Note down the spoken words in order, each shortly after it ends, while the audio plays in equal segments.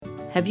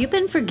Have you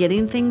been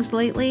forgetting things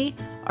lately?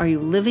 Are you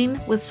living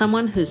with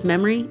someone whose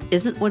memory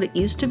isn't what it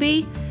used to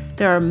be?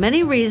 There are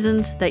many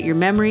reasons that your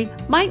memory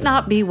might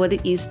not be what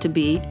it used to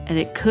be, and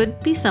it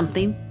could be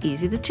something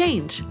easy to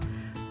change.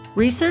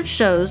 Research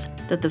shows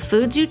that the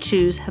foods you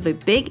choose have a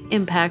big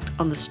impact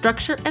on the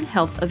structure and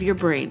health of your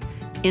brain,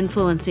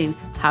 influencing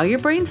how your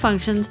brain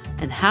functions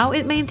and how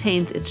it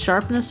maintains its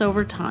sharpness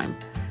over time.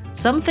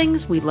 Some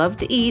things we love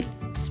to eat,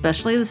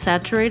 especially the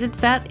saturated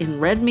fat in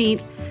red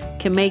meat,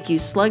 can make you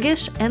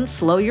sluggish and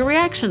slow your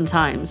reaction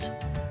times.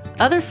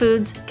 Other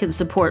foods can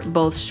support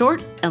both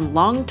short and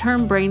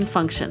long-term brain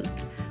function.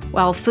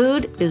 While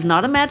food is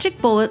not a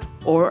magic bullet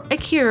or a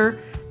cure,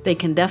 they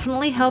can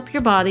definitely help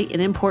your body in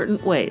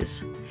important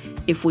ways.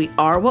 If we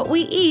are what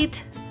we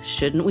eat,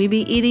 shouldn't we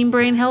be eating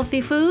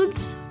brain-healthy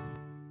foods?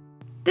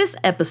 This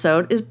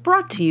episode is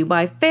brought to you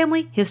by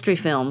Family History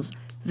Films.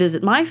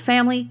 Visit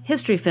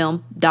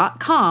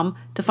myfamilyhistoryfilm.com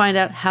to find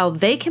out how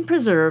they can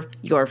preserve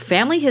your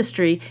family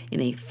history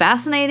in a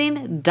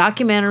fascinating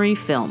documentary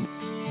film.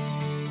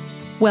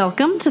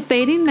 Welcome to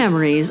Fading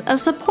Memories, a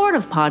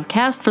supportive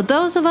podcast for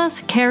those of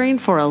us caring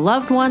for a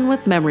loved one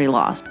with memory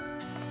loss.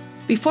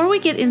 Before we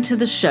get into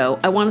the show,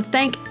 I want to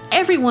thank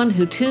everyone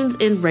who tunes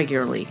in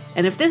regularly.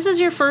 And if this is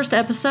your first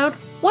episode,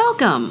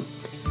 welcome!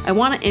 I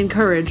want to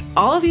encourage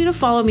all of you to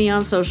follow me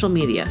on social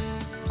media.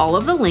 All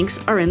of the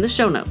links are in the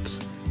show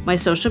notes. My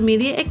social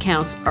media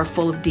accounts are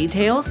full of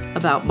details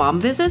about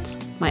mom visits,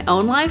 my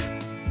own life,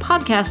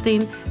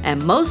 podcasting,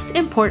 and most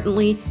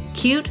importantly,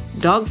 cute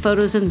dog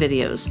photos and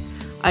videos.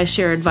 I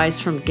share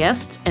advice from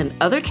guests and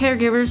other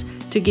caregivers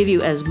to give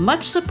you as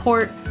much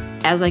support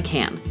as I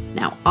can.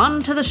 Now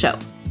on to the show.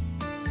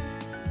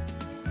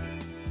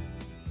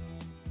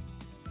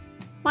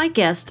 My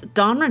guest,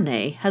 Dawn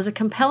Renee, has a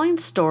compelling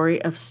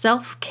story of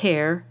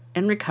self-care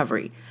and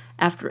recovery.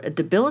 After a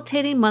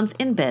debilitating month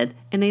in bed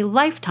and a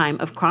lifetime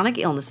of chronic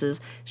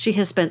illnesses, she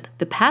has spent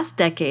the past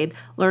decade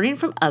learning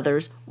from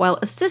others while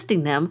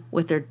assisting them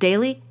with their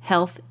daily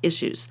health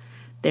issues.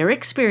 Their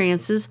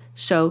experiences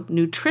show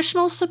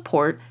nutritional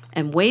support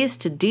and ways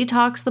to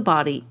detox the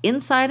body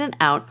inside and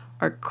out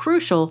are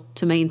crucial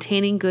to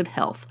maintaining good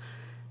health.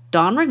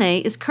 Dawn Renee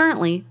is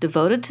currently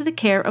devoted to the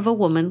care of a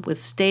woman with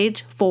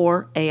stage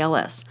 4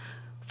 ALS.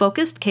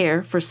 Focused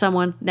care for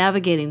someone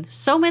navigating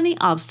so many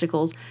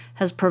obstacles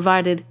has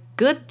provided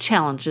good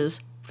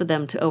challenges for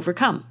them to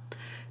overcome.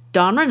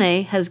 Dawn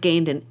Renee has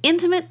gained an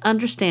intimate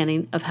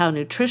understanding of how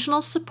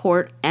nutritional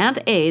support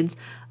and aids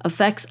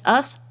affects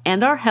us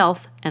and our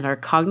health and our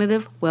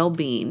cognitive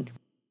well-being.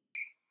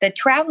 The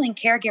traveling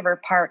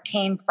caregiver part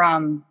came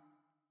from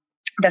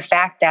the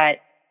fact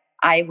that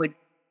I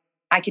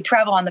could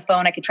travel on the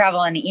phone, I could travel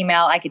on the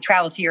email, I could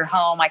travel to your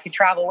home, I could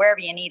travel wherever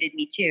you needed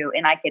me to,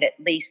 and I could at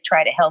least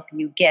try to help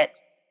you get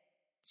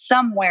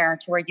somewhere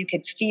to where you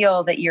could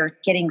feel that you're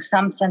getting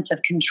some sense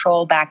of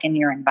control back in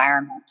your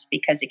environment,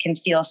 because it can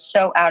feel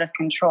so out of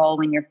control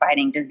when you're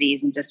fighting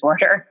disease and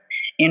disorder,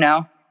 you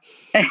know?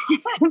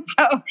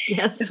 So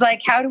yes. It's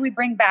like, how do we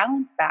bring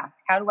balance back?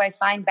 How do I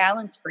find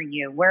balance for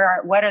you?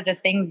 What are the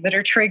things that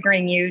are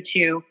triggering you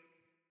to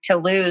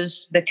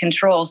lose the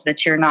controls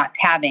that you're not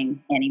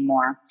having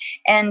anymore?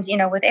 And, you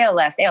know, with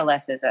ALS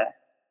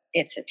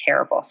it's a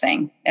terrible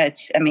thing.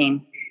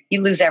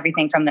 You lose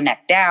everything from the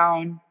neck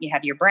down. You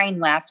have your brain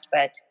left,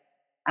 but,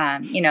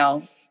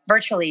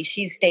 virtually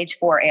she's stage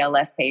 4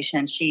 ALS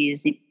patient.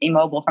 She's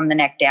immobile from the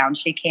neck down.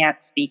 She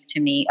can't speak to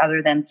me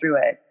other than through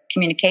a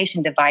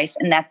communication device,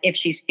 and that's if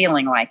she's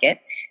feeling like it.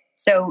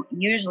 So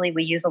usually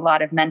we use a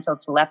lot of mental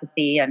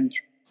telepathy and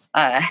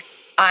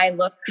eye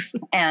looks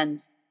and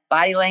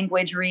body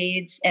language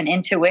reads and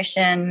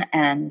intuition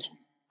and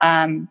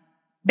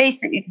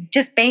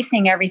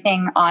basing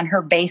everything on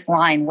her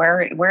baseline.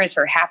 Where is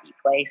her happy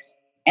place?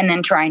 And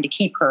then trying to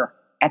keep her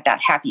at that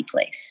happy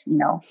place, you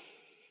know?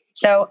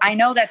 So I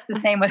know that's the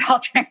same with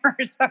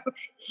Alzheimer's. So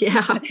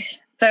yeah.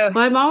 Well,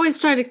 I'm always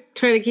trying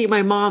to keep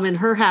my mom in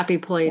her happy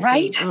place.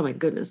 Right. And, oh my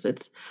goodness.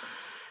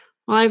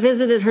 I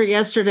visited her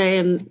yesterday,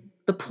 and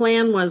the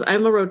plan was,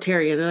 I'm a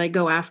Rotarian and I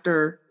go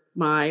after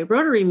my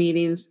Rotary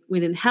meetings. We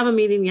didn't have a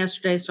meeting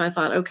yesterday. So I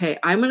thought, okay,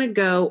 I'm going to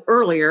go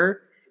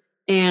earlier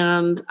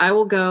and I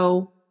will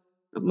go.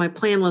 My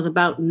plan was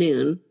about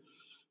noon.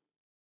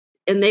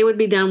 And they would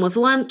be done with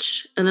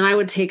lunch, and then I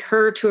would take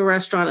her to a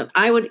restaurant and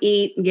I would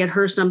eat and get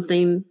her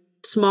something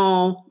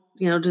small,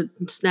 to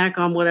snack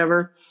on,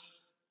 whatever,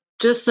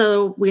 just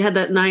so we had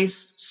that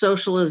nice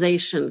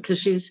socialization, because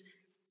she's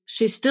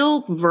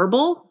still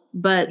verbal,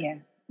 but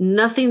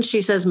nothing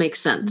she says makes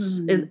sense.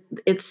 Mm.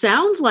 It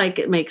sounds like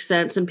it makes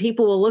sense, and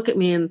people will look at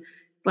me and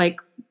like,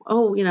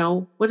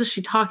 oh, what is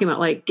she talking about?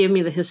 Like, give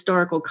me the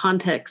historical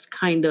context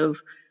kind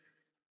of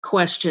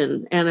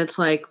question. And it's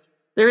like,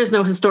 there is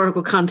no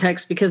historical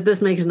context because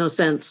this makes no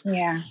sense.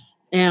 Yeah.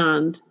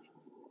 And,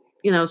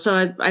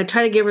 so I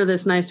try to give her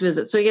this nice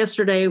visit. So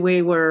yesterday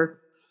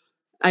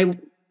I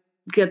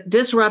get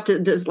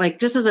disrupted,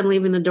 just as I'm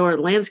leaving the door,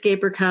 the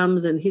landscaper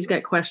comes and he's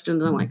got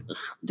questions. I'm like,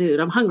 dude,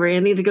 I'm hungry.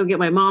 I need to go get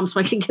my mom so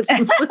I can get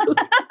some food.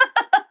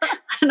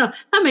 I know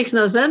that makes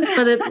no sense,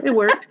 but it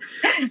worked.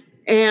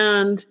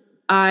 And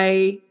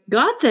I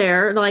got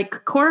there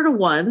like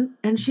 1:45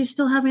 and she's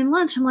still having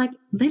lunch. I'm like,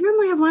 they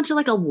normally have lunch at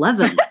like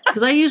 11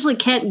 because I usually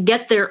can't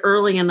get there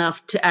early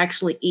enough to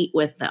actually eat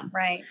with them.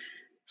 Right.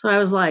 So I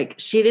was like,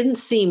 she didn't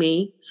see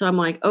me. So I'm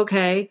like,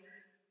 okay.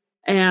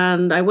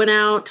 And I went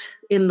out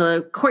in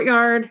the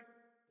courtyard,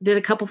 did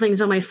a couple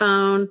things on my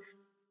phone,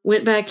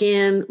 went back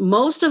in.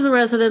 Most of the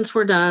residents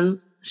were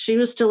done. She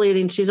was still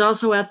eating. She's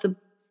also at the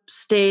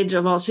stage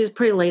of she's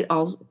pretty late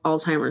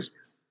Alzheimer's,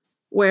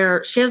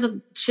 where she has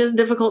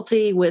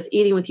difficulty with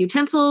eating with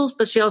utensils,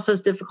 but she also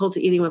has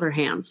difficulty eating with her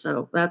hands.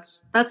 So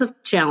that's a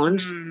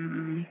challenge.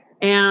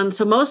 And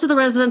so most of the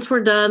residents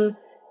were done.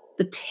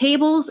 The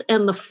tables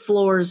and the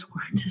floors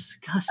were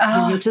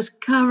disgusting. They're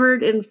just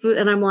covered in food.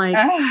 And I'm like,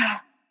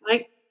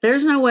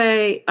 there's no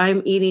way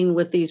I'm eating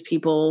with these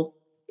people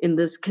in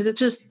this. Cause it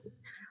just,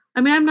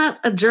 I mean, I'm not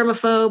a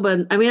germaphobe,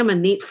 and I mean, I'm a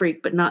neat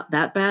freak, but not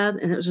that bad.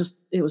 And it was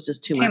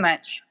just too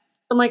much.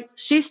 I'm like,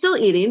 she's still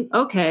eating.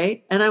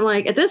 Okay. And I'm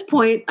like, at this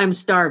point, I'm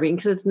starving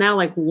because it's now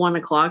like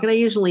 1:00 and I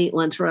usually eat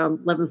lunch around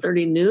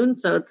 11:30 noon.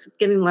 So it's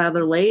getting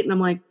rather late. And I'm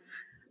like,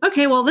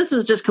 okay, well, this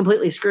is just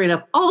completely screwing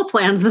up all the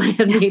plans that I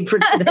had made for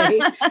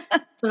today.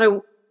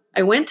 So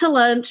I went to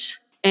lunch,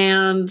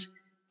 and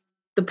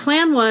the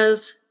plan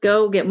was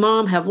go get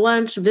mom, have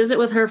lunch, visit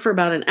with her for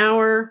about an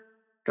hour,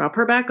 drop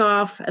her back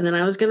off. And then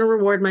I was going to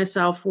reward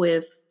myself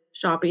with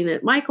shopping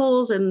at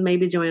Michael's and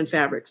maybe Joann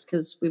Fabrics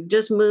because we've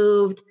just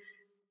moved.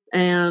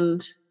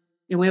 And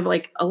we have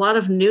like a lot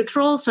of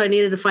neutrals, so I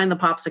needed to find the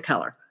pops of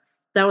color.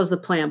 That was the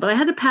plan. But I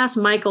had to pass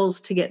Michael's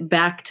to get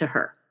back to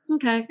her.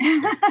 Okay.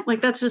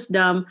 Like, that's just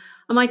dumb.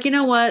 I'm like, you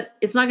know what?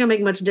 It's not going to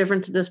make much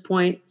difference at this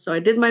point. So I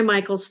did my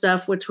Michael's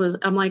stuff,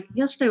 I'm like,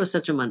 yesterday was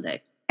such a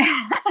Monday.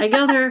 I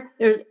go there.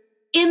 There's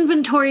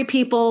inventory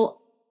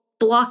people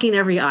blocking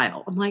every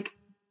aisle. I'm like,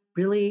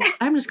 really?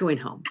 I'm just going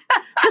home.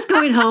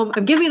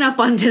 I'm giving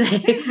up on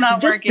today. It's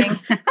not working.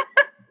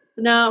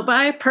 No, but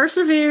I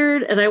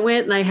persevered, and I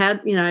went, and I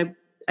had,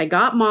 I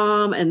got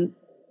mom, and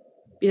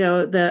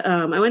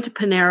I went to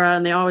Panera,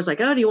 and they always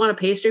like, oh, do you want a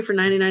pastry for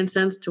 99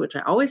 cents? To which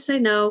I always say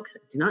no, because I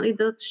do not need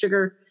the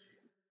sugar.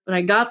 But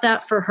I got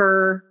that for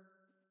her,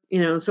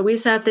 so we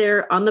sat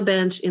there on the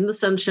bench in the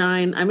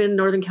sunshine. I'm in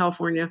Northern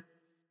California.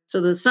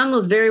 So the sun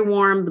was very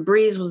warm. The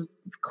breeze was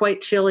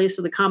quite chilly.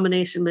 So the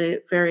combination made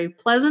it very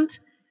pleasant.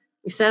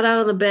 We sat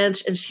out on the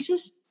bench, and she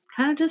just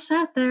kind of just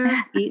sat there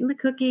eating the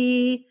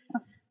cookie.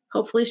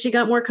 Hopefully she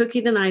got more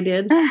cookie than I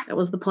did. That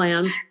was the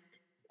plan.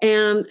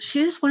 And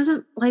she just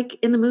wasn't like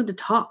in the mood to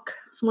talk.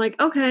 So I'm like,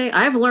 okay,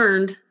 I've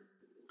learned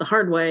the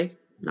hard way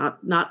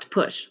not to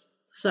push.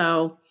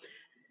 So,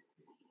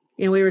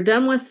 we were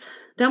done with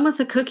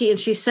the cookie, and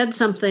she said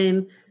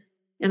something,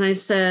 and I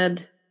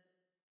said,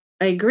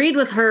 I agreed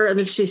with her. And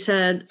then she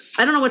said,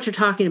 I don't know what you're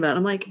talking about.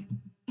 I'm like,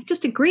 I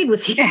just agreed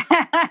with you.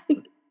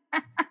 And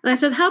I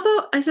said,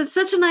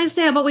 such a nice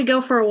day. How about we go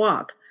for a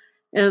walk?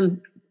 And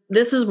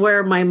this is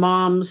where my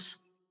mom's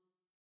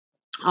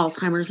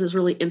Alzheimer's is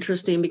really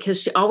interesting, because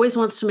she always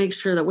wants to make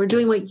sure that we're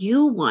doing what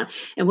you want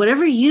and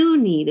whatever you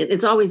need.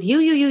 It's always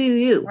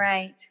you.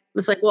 Right.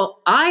 It's like,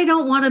 well, I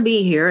don't want to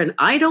be here, and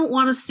I don't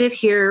want to sit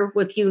here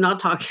with you not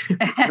talking.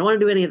 I don't want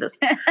to do any of this,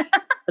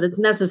 but it's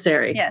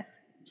necessary. Yes.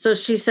 So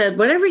she said,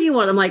 whatever you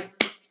want. I'm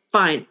like,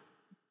 fine.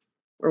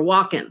 We're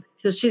walking.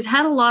 Because she's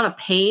had a lot of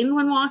pain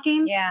when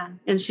walking. Yeah.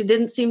 And she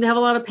didn't seem to have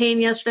a lot of pain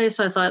yesterday.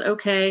 So I thought,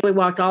 okay. We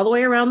walked all the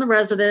way around the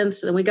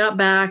residence, and we got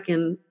back,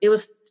 and it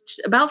was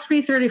about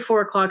 3:30,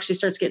 4 o'clock. She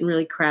starts getting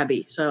really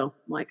crabby. So I'm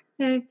like,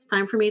 okay, it's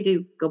time for me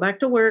to go back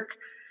to work.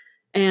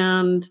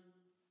 And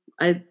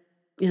I,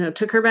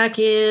 took her back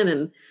in,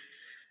 and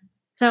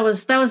that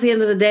was the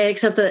end of the day,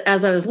 except that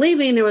as I was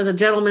leaving, there was a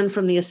gentleman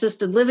from the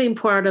assisted living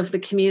part of the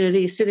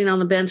community sitting on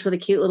the bench with a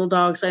cute little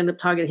dog. So I ended up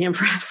talking to him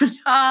for half an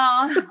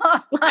hour.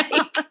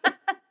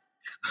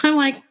 I'm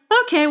like,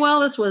 okay, well,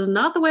 this was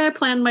not the way I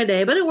planned my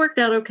day, but it worked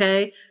out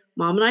okay.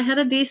 Mom and I had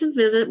a decent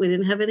visit. We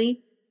didn't have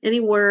any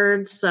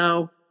words.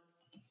 So,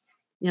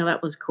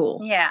 that was cool.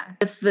 Yeah.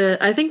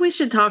 I think we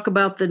should talk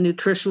about the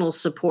nutritional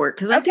support,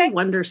 because I do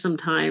wonder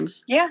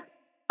sometimes. Yeah.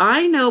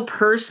 I know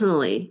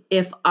personally,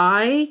 if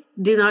I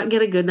do not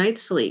get a good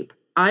night's sleep,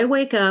 I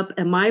wake up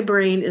and my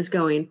brain is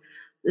going,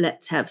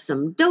 let's have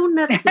some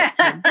donuts. Let's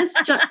have this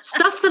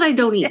stuff that I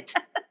don't eat.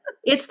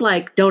 It's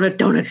like donut.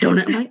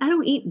 I'm like, I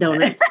don't eat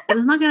donuts, and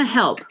it's not going to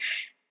help.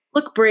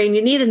 Look, brain,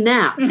 you need a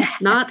nap,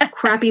 not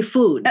crappy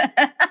food.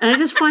 And I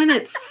just find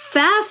it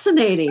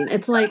fascinating.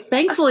 It's like,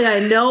 thankfully,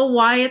 I know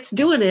why it's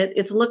doing it.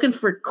 It's looking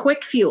for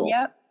quick fuel.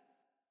 Yep.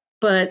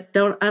 But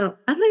I'm not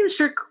even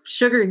sure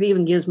sugar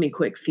even gives me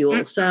quick fuel.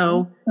 Mm-hmm.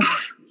 So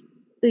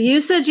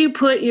you said you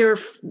put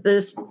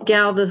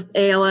the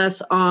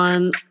ALS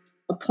on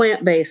a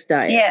plant-based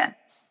diet. Yes.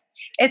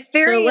 It's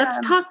very, so let's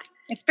talk.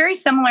 It's very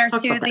similar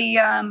to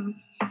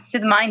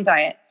the Mind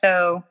diet.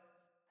 So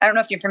I don't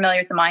know if you're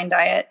familiar with the Mind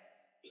diet.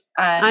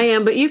 I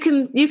am, but you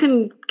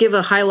can give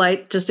a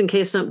highlight just in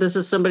case this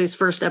is somebody's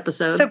first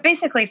episode. So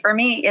basically for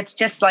me, it's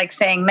just like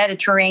saying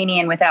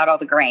Mediterranean without all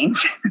the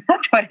grains.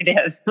 That's what it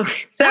is.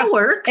 Okay, so that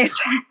works.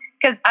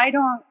 because I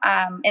don't,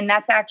 and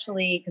that's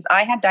actually because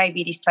I had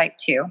diabetes type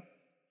 2.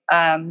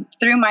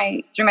 Through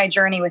my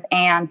journey with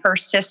Anne, her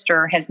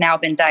sister has now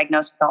been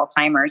diagnosed with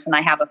Alzheimer's, and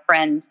I have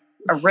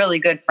a really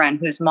good friend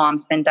whose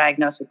mom's been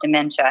diagnosed with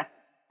dementia,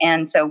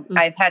 and so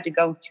I've had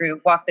to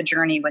walk the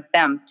journey with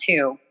them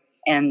too,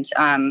 and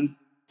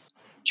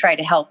try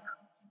to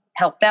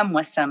help them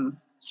with some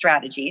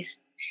strategies.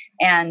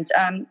 And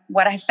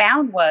what I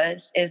found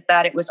is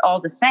that it was all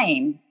the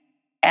same.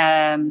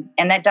 And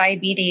that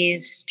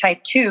diabetes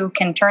type 2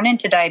 can turn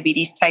into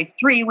diabetes type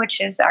 3,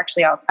 which is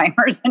actually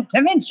Alzheimer's and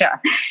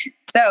dementia.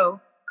 So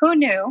who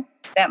knew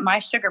that my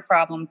sugar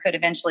problem could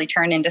eventually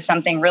turn into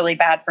something really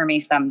bad for me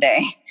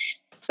someday?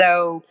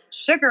 So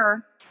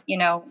sugar,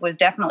 was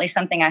definitely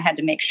something I had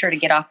to make sure to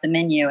get off the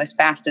menu as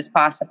fast as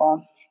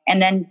possible. And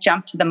then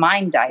jump to the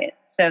MIND diet.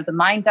 So the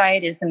MIND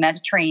diet is the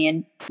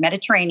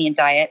Mediterranean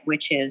diet,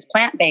 which is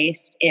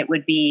plant-based. It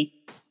would be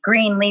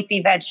green leafy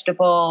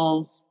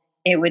vegetables.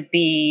 It would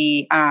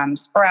be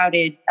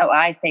sprouted. Oh,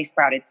 I say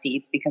sprouted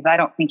seeds because I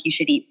don't think you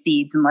should eat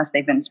seeds unless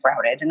they've been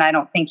sprouted. And I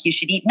don't think you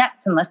should eat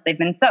nuts unless they've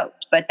been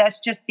soaked. But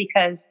that's just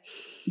because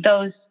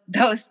those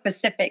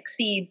specific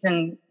seeds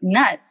and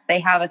nuts, they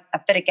have a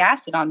phytic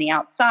acid on the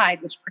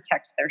outside, which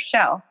protects their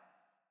shell.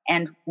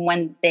 And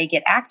when they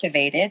get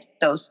activated,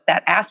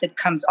 that acid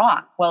comes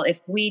off. Well,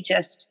 if we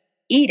just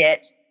eat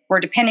it, we're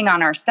depending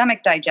on our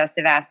stomach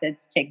digestive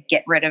acids to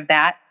get rid of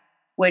that,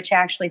 which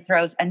actually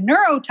throws a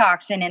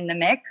neurotoxin in the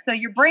mix. So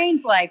your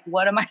brain's like,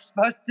 what am I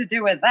supposed to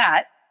do with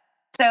that?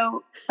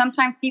 So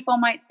sometimes people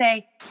might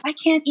say, I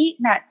can't eat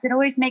nuts. It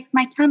always makes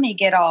my tummy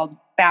get all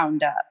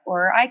bound up.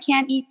 Or I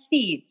can't eat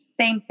seeds.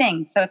 Same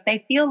thing. So if they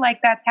feel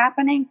like that's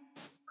happening,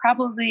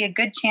 probably a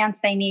good chance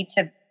they need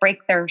to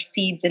break their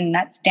seeds and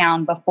nuts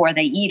down before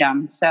they eat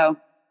them. So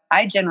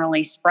I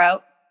generally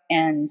sprout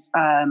and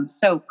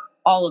soak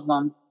all of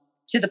them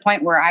to the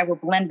point where I will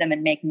blend them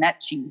and make nut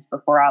cheese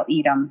before I'll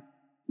eat them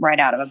right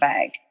out of a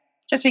bag.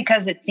 Just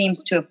because it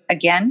seems to,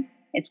 again,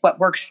 it's what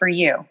works for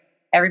you.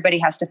 Everybody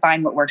has to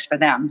find what works for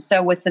them.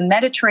 So with the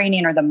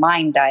Mediterranean or the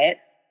MIND diet,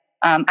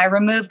 I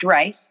removed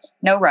rice.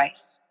 No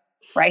rice.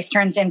 Rice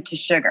turns into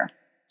sugar.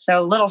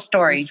 So little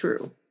story. That's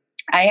true.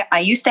 I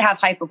used to have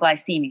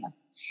hypoglycemia.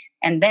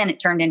 And then it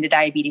turned into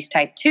diabetes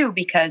type 2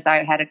 because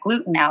I had a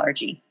gluten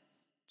allergy.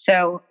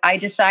 So I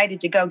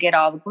decided to go get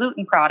all the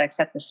gluten products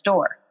at the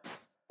store,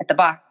 at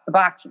the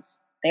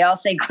boxes. They all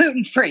say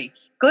gluten-free,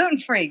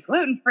 gluten-free,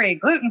 gluten-free,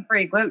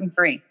 gluten-free,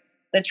 gluten-free.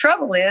 The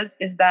trouble is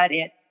that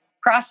it's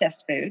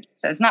processed food,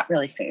 so it's not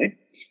really food.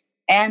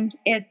 And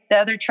the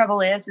other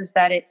trouble is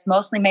that it's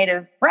mostly made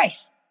of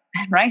rice,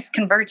 and rice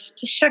converts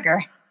to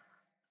sugar.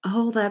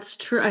 Oh, that's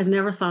true. I'd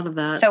never thought of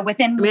that. So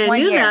within 1 year. I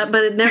knew that,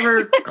 but it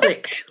never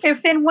clicked.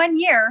 Within 1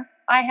 year,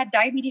 I had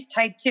diabetes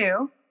type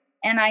 2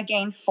 and I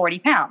gained 40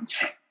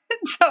 pounds.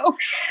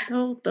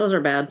 Oh, those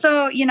are bad.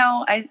 So,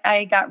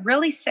 I got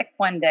really sick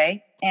one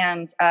day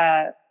and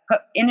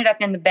ended up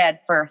in the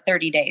bed for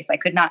 30 days. I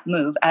could not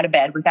move out of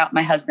bed without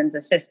my husband's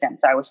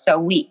assistance. I was so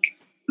weak.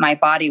 My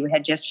body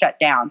had just shut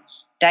down.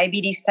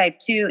 Diabetes type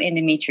 2,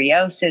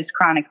 endometriosis,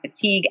 chronic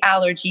fatigue,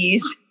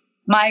 allergies,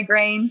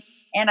 migraines,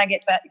 and I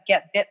get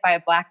bit by a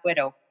black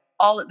widow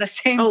all at the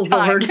same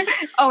time. Lord.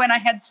 Oh, and I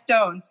had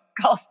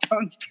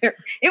gallstones too.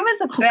 It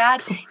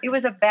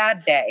was a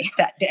bad day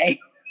that day.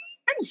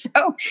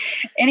 So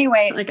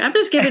anyway, I'm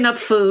just giving up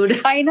food.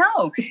 I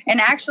know.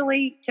 And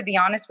actually, to be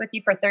honest with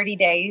you, for 30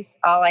 days,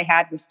 all I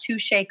had was 2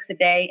 shakes a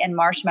day and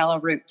marshmallow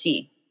root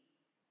tea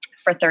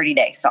for 30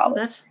 days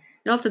solid.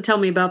 You'll have to tell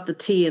me about the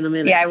tea in a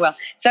minute. Yeah, I will.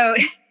 So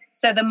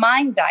the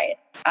MIND diet,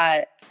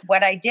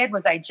 what I did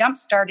was I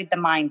jump-started the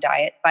MIND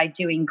diet by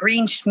doing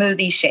green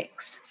smoothie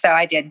shakes. So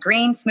I did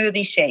green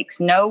smoothie shakes,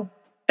 no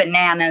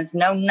bananas,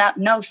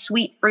 no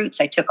sweet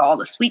fruits. I took all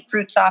the sweet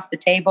fruits off the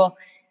table.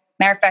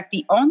 Matter of fact,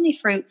 the only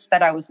fruits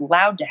that I was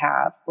allowed to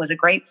have was a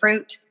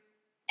grapefruit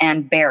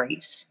and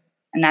berries,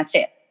 and that's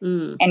it,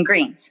 and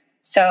greens,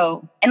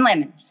 and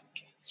lemons.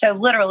 So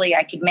literally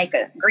I could make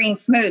a green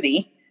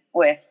smoothie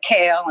with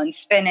kale and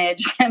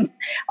spinach and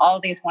all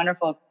these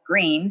wonderful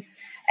greens,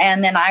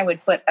 and then I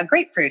would put a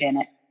grapefruit in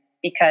it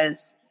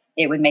because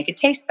it would make it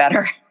taste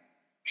better.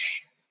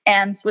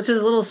 And which is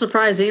a little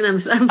surprising.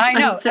 I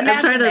know. I'm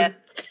trying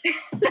this.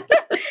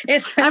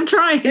 I'm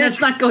trying.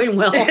 It's not going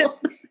well.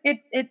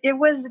 It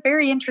was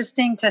very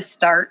interesting to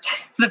start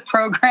the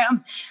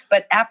program,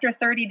 but after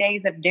 30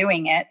 days of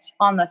doing it,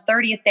 on the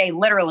 30th day,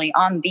 literally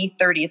on the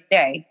 30th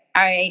day,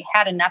 I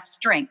had enough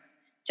strength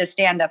to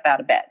stand up out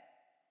of bed.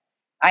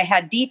 I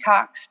had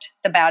detoxed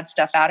the bad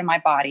stuff out of my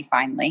body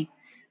finally,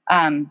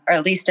 or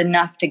at least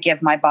enough to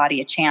give my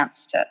body a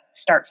chance to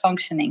start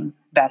functioning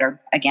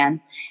better again.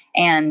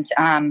 And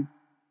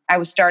I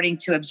was starting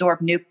to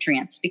absorb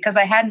nutrients because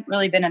I hadn't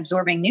really been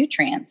absorbing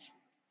nutrients.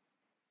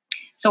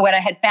 So what I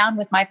had found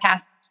with my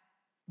past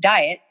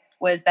diet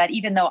was that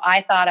even though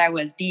I thought I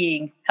was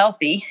being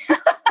healthy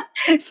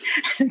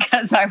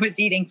because I was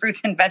eating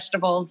fruits and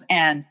vegetables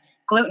and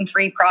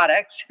gluten-free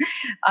products,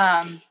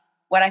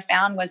 what I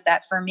found was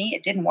that for me,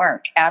 it didn't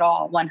work at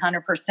all.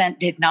 100%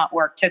 did not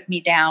work. Took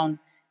me down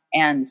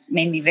and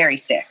made me very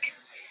sick.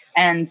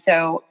 And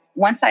so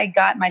once I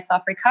got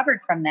myself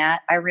recovered from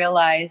that, I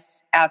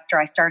realized after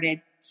I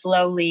started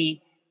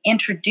slowly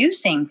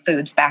introducing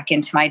foods back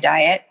into my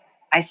diet,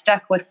 I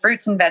stuck with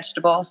fruits and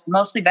vegetables,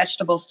 mostly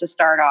vegetables to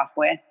start off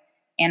with.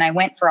 And I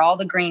went for all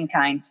the green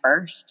kinds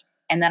first.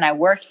 And then I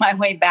worked my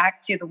way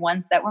back to the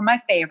ones that were my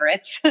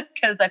favorites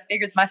because I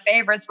figured my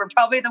favorites were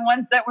probably the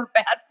ones that were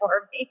bad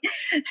for me.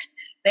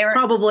 They were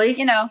probably,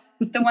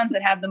 the ones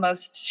that have the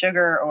most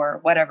sugar or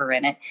whatever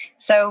in it.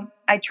 So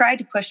I tried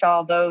to push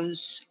all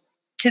those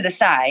to the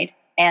side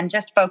and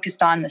just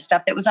focused on the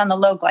stuff that was on the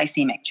low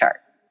glycemic chart.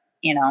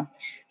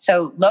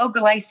 So low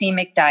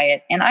glycemic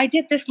diet. And I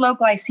did this low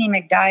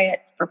glycemic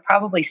diet for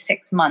probably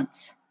 6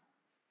 months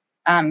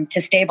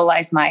to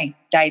stabilize my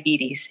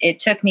diabetes. It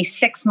took me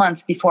 6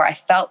 months before I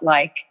felt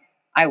like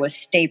I was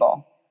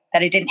stable,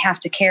 that I didn't have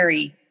to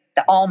carry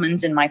the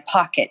almonds in my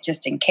pocket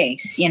just in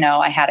case,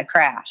 I had a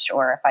crash,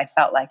 or if I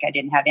felt like I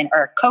didn't have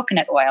or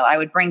coconut oil. I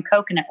would bring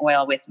coconut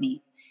oil with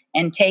me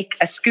and take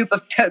a scoop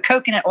of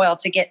coconut oil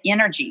to get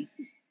energy.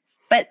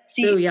 But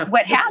see,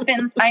 what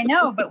happens, I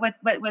know, but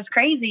what was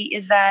crazy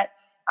is that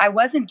I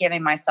wasn't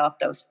giving myself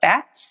those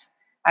fats.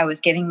 I was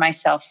giving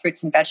myself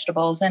fruits and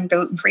vegetables and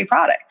gluten-free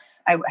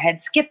products. I had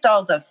skipped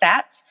all the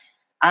fats.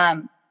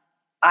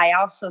 I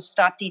also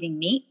stopped eating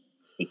meat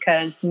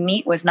because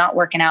meat was not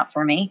working out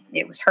for me.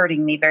 It was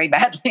hurting me very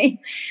badly.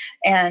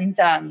 And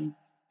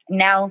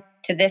now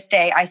to this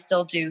day, I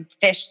still do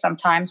fish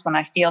sometimes when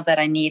I feel that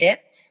I need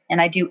it.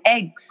 And I do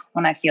eggs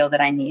when I feel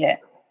that I need it.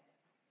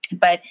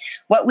 But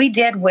what we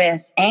did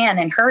with Anne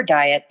and her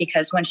diet,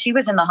 because when she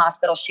was in the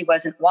hospital, she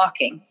wasn't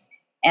walking.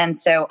 And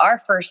so our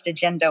first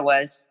agenda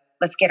was,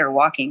 let's get her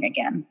walking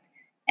again.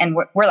 And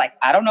we're like,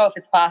 I don't know if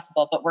it's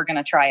possible, but we're going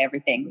to try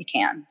everything we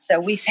can. So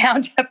we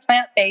found a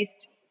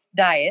plant-based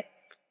diet,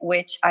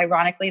 which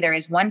ironically, there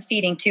is one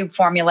feeding tube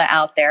formula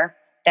out there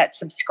that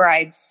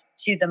subscribes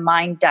to the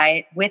Mind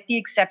diet, with the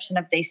exception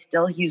of they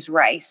still use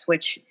rice,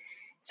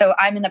 so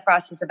I'm in the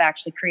process of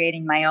actually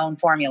creating my own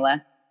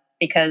formula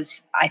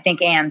because I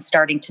think Anne's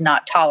starting to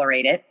not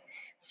tolerate it.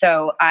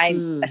 So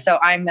I'm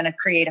going to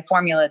create a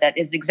formula that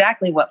is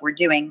exactly what we're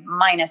doing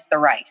minus the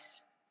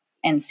rice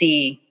and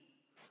see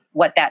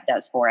what that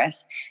does for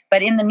us.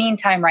 But in the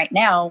meantime, right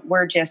now,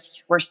 we're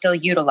still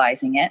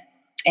utilizing it.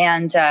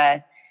 And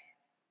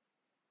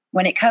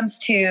when it comes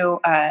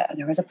to,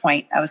 there was a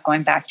point I was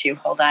going back to,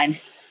 hold on.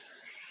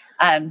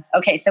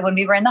 Okay. So when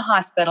we were in the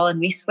hospital and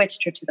we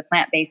switched her to the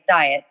plant-based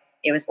diet,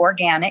 it was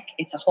organic.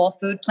 It's a whole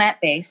food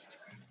plant-based.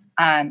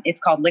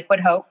 It's called Liquid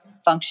Hope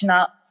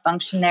Functional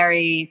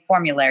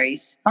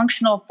Formularies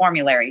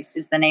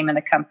is the name of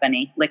the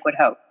company, Liquid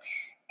Hope.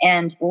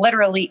 And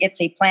literally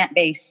it's a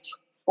plant-based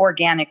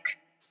organic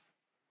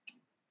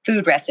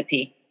food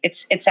recipe.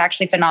 It's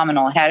actually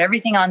phenomenal. It had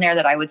everything on there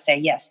that I would say,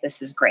 yes,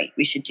 this is great.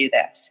 We should do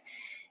this.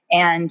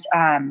 And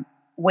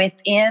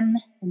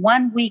within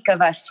 1 week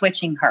of us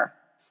switching her,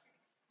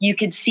 you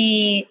could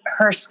see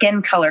her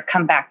skin color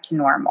come back to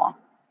normal.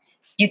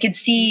 You could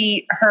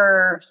see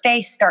her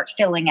face start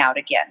filling out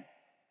again.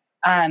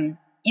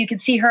 You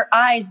could see her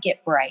eyes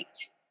get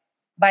bright.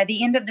 By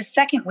the end of the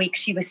second week,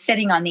 she was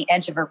sitting on the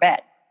edge of her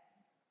bed.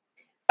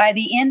 By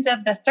the end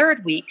of the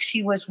third week,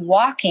 she was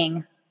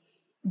walking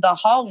the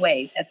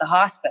hallways at the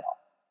hospital.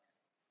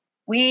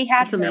 We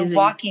had her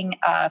walking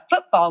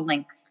football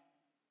length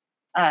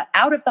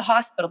out of the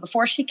hospital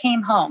before she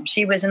came home.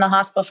 She was in the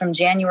hospital from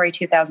January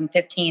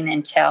 2015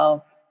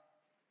 until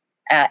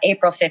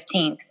April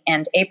 15th.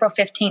 And April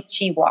 15th,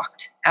 she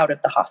walked out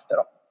of the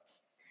hospital.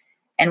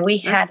 And we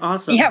had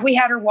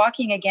her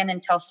walking again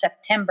until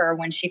September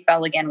when she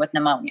fell again with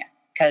pneumonia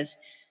because,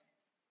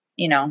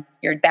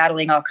 you're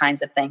battling all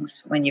kinds of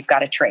things when you've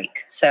got a trach.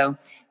 So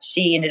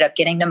she ended up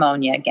getting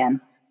pneumonia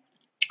again.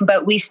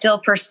 But we still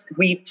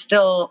persevered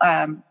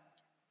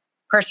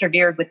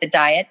with the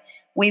diet.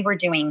 We were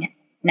doing,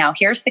 now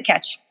here's the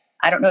catch.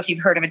 I don't know if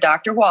you've heard of a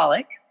Dr.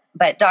 Wallach,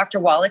 but Dr.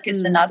 Wallach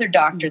is another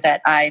doctor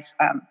that I've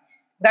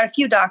got a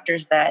few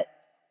doctors that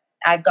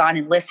I've gone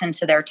and listened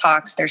to their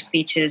talks, their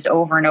speeches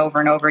over and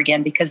over and over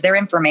again, because their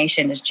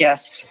information is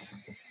just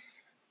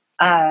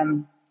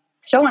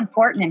so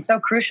important and so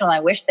crucial.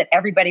 I wish that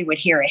everybody would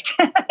hear it.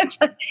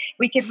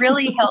 We could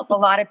really help a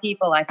lot of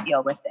people, I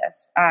feel, with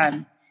this.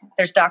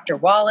 There's Dr.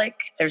 Wallach,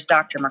 there's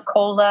Dr.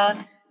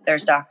 Mercola,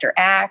 there's Dr.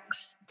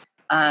 Axe,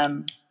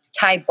 Ty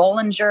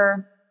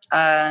Bollinger.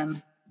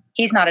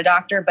 He's not a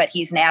doctor, but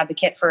he's an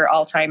advocate for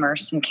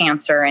Alzheimer's and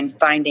cancer and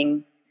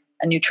finding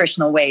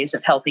nutritional ways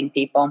of helping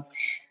people.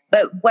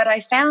 But what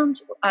I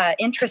found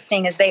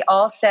interesting is they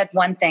all said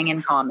one thing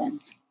in common: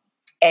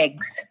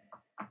 eggs.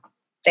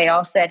 They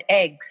all said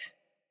eggs.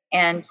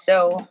 And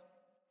so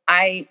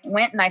I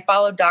went and I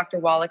followed Dr.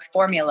 Wallach's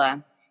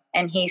formula,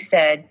 and he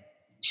said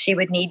she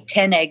would need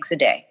 10 eggs a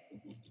day.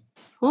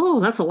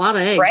 Oh, that's a lot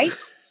of eggs. Right?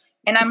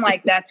 And I'm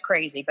like, that's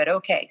crazy, but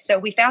okay. So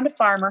we found a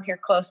farmer here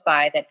close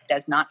by that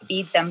does not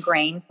feed them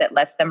grains, that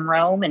lets them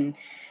roam and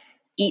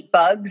eat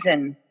bugs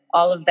and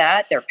all of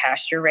that. They're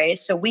pasture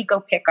raised. So we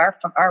go pick our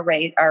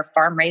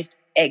farm raised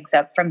eggs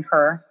up from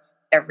her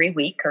every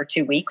week or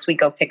 2 weeks, we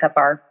go pick up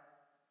our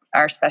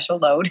special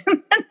load.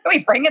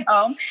 We bring it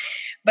home.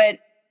 But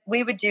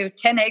we would do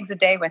 10 eggs a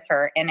day with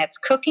her, and it's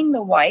cooking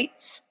the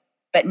whites,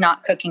 but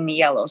not cooking the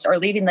yellows, or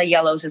leaving the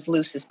yellows as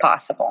loose as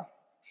possible.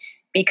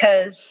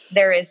 Because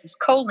there is this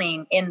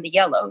choline in the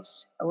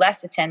yellows,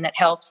 lecithin, that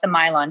helps the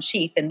myelin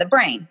sheath in the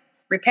brain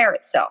repair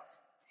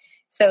itself.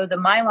 So the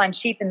myelin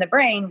sheath in the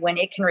brain, when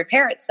it can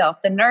repair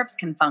itself, the nerves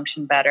can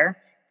function better,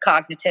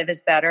 cognitive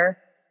is better,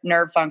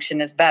 nerve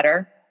function is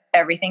better,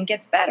 everything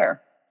gets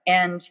better.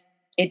 And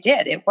it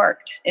did. It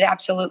worked. It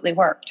absolutely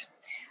worked.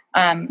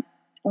 Anne,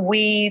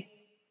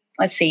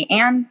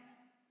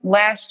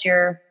 last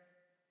year,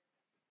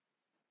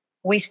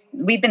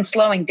 we've been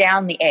slowing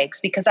down the eggs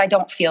because I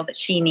don't feel that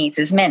she needs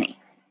as many,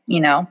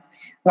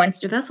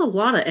 That's a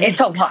lot of eggs. It's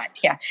a lot.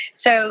 Yeah.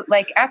 So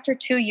like after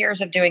 2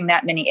 years of doing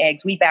that many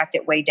eggs, we backed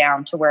it way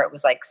down to where it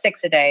was like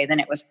 6 a day. Then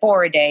it was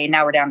 4 a day.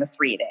 Now we're down to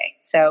 3 a day.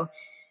 So,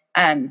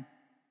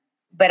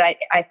 but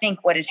I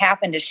think what had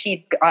happened is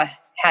she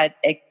had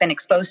been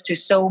exposed to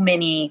so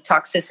many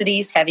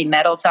toxicities, heavy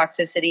metal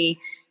toxicity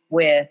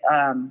with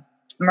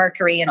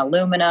mercury and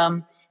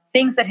aluminum,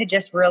 things that had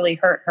just really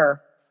hurt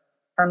her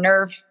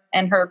nerve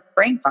and her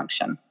brain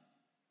function.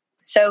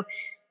 So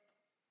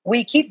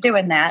we keep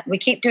doing that. We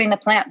keep doing the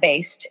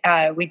plant-based.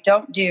 We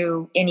don't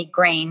do any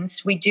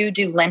grains. We do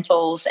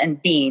lentils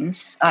and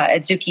beans,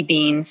 adzuki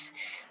beans.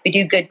 We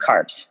do good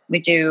carbs. We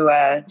do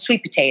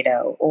sweet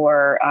potato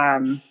or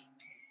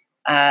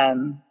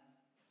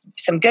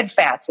some good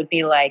fats would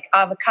be like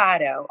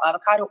avocado.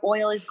 Avocado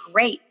oil is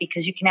great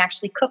because you can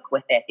actually cook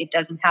with it. It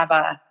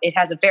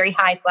has a very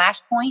high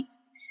flash point,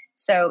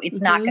 so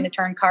it's not going to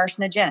turn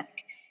carcinogenic.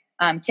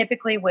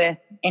 Typically with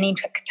any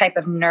type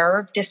of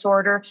nerve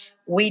disorder,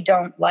 we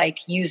don't like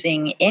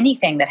using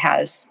anything that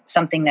has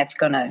something that's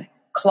going to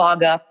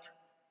clog up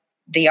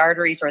the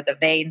arteries or the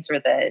veins or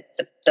the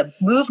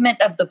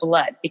movement of the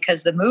blood,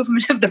 because the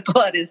movement of the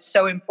blood is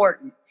so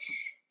important.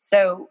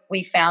 So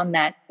we found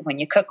that when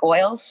you cook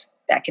oils,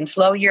 that can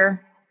slow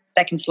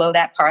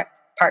that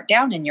part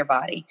down in your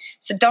body.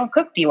 So don't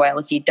cook the oil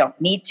if you don't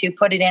need to.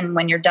 Put it in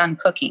when you're done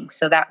cooking.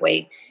 So that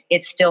way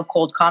it's still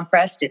cold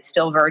compressed, it's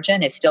still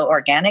virgin, it's still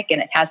organic,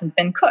 and it hasn't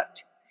been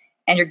cooked.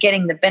 And you're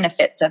getting the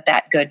benefits of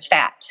that good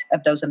fat,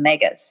 of those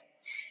omegas.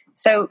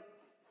 So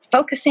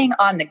focusing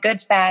on the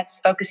good fats,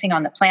 focusing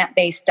on the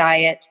plant-based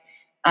diet,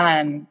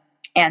 and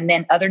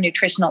then other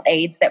nutritional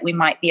aids that we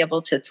might be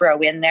able to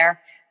throw in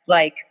there,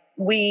 like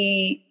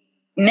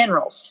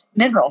minerals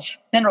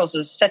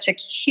is such a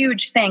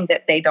huge thing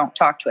that they don't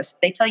talk to us.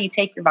 They tell you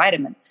take your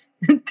vitamins.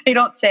 They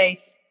don't say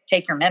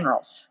take your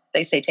minerals.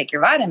 They say take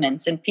your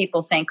vitamins, and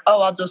people think,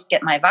 oh, I'll just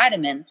get my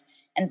vitamins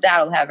and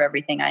that'll have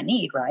everything I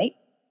need, right?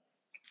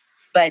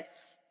 But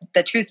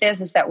the truth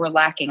is that we're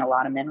lacking a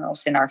lot of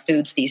minerals in our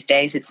foods these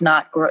days. It's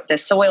not, the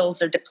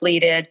soils are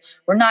depleted.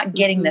 We're not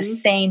getting the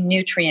same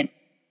nutrient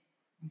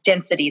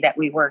density that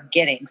we were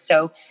getting.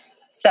 So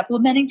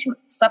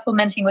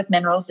supplementing with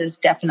minerals is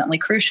definitely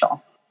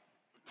crucial.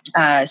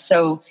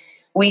 So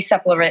we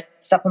supplement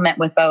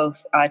with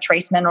both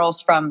trace minerals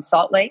from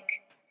Salt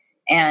Lake,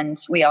 and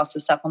we also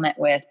supplement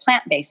with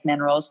plant-based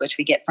minerals, which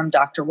we get from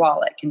Dr.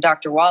 Wallach. And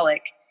Dr.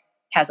 Wallach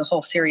has a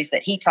whole series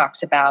that he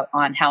talks about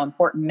on how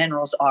important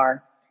minerals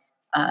are,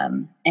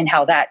 and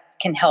how that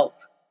can help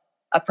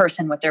a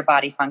person with their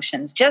body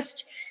functions.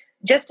 Just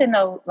in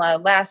the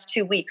last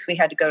 2 weeks, we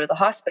had to go to the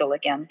hospital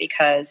again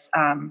because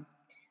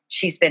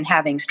she's been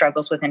having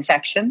struggles with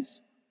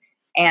infections.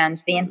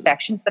 And the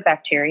infections, the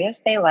bacteria,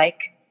 they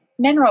like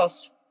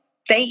minerals.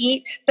 They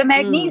eat the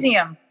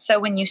magnesium. So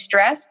when you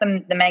stress,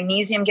 the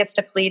magnesium gets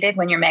depleted.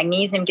 When your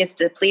magnesium gets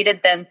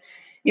depleted, then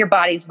your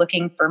body's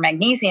looking for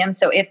magnesium.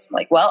 So it's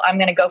like, well, I'm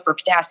going to go for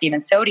potassium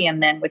and sodium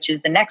then, which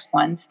is the next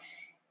ones,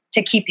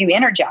 to keep you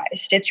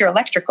energized. It's your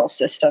electrical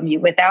system.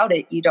 Without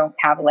it, you don't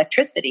have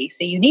electricity.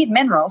 So you need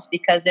minerals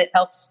because it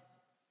helps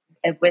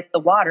with the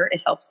water.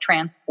 It helps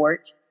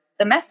transport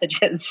the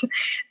messages.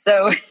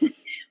 So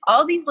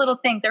all these little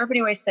things,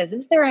 everybody always says,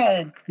 is there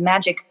a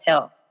magic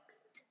pill?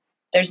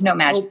 There's no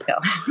magic pill.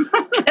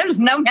 There's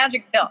no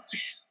magic pill.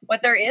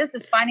 What there is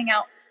finding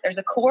out there's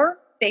a core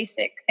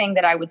basic thing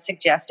that I would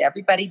suggest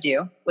everybody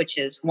do, which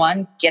is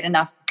 1, get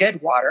enough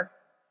good water.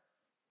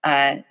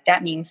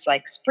 That means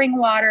like spring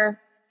water,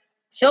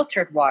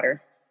 filtered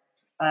water,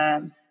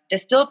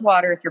 distilled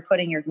water if you're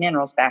putting your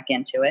minerals back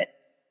into it,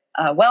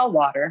 well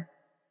water,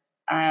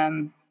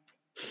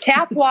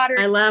 tap water.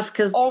 I laugh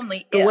because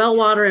the well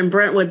water in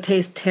Brentwood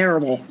tastes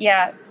terrible.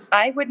 Yeah,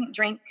 I wouldn't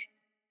drink.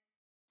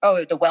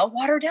 Oh, the well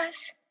water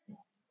does?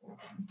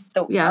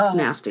 It's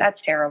nasty.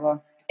 That's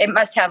terrible. It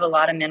must have a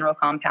lot of mineral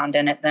compound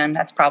in it then.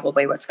 That's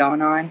probably what's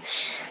going on.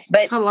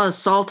 But it's got a lot of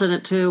salt in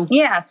it too.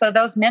 Yeah, so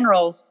those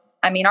minerals,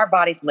 our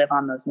bodies live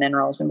on those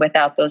minerals. And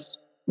without those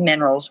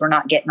minerals, we're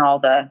not getting all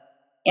the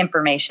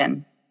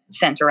information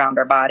sent around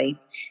our body.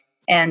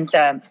 And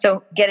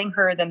so getting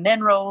her the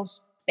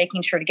minerals,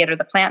 making sure to get her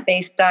the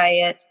plant-based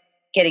diet,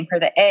 getting her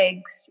the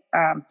eggs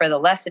for the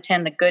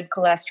lecithin, the good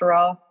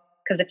cholesterol.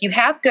 Because if you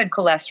have good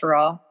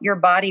cholesterol, your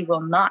body will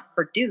not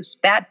produce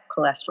bad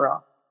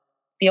cholesterol.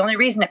 The only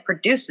reason it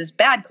produces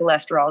bad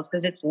cholesterol is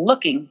because it's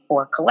looking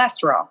for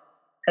cholesterol,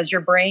 because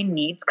your brain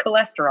needs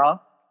cholesterol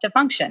to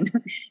function.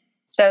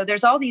 So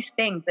there's all these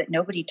things that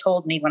nobody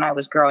told me when I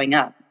was growing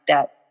up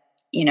that,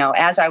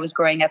 as I was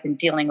growing up and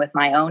dealing with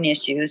my own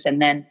issues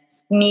and then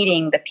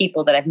meeting the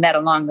people that I've met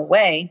along the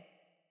way,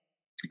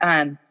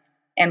 and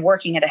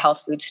working at a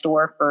health food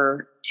store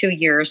for 2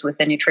 years with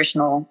a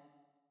nutritional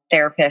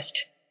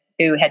therapist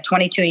who had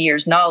 22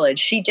 years knowledge.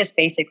 She just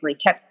basically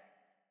kept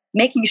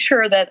making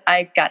sure that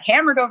I got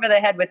hammered over the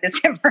head with this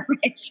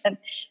information.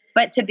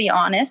 But to be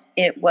honest,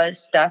 it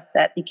was stuff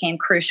that became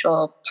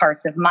crucial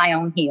parts of my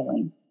own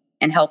healing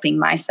and helping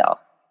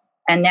myself.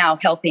 And now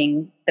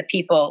helping the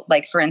people,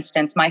 like, for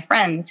instance, my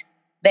friend,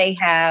 they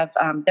have,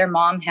 their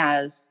mom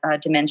has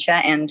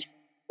dementia, and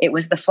it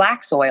was the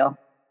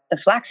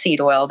flaxseed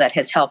oil that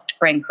has helped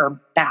bring her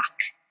back,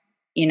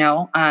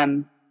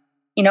 and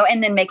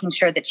then making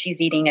sure that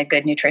she's eating a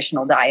good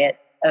nutritional diet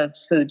of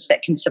foods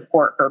that can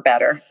support her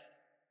better.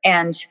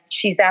 And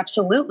she's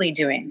absolutely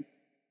doing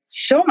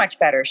so much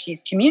better.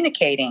 She's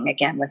communicating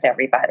again with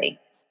everybody.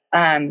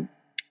 The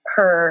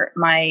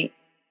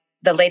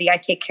lady I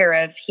take care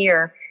of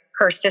here,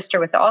 her sister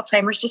with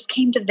Alzheimer's just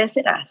came to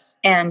visit us.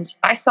 And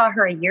I saw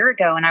her a year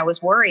ago and I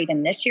was worried.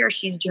 And this year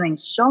she's doing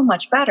so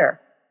much better.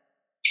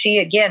 She,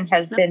 again,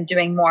 has been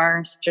doing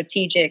more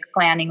strategic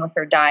planning with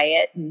her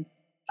diet and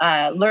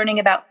learning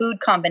about food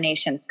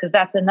combinations, because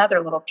that's another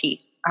little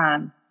piece.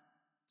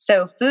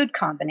 So food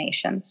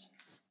combinations,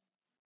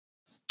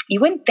 you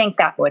wouldn't think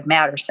that would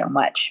matter so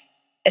much,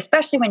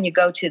 especially when you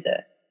go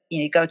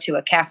to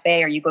a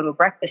cafe or you go to a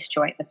breakfast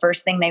joint. The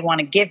first thing they want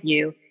to give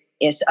you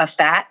is a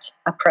fat,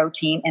 a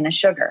protein, and a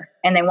sugar.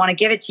 And they want to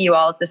give it to you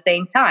all at the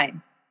same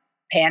time.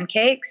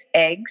 Pancakes,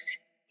 eggs,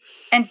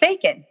 and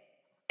bacon,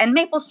 and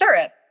maple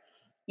syrup.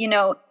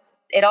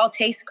 It all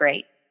tastes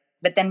great.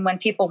 But then when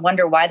people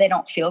wonder why they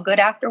don't feel good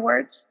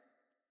afterwards,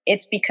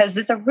 it's because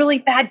it's a really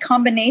bad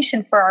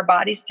combination for our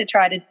bodies to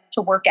try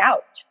to work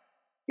out.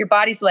 Your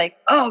body's like,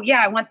 oh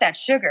yeah, I want that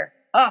sugar.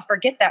 Oh,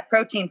 forget that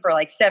protein for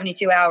like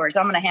 72 hours.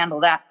 I'm going to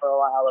handle that for a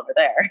while over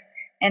there.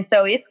 And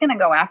so it's going to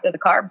go after the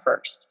carb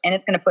first, and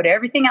it's going to put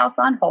everything else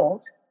on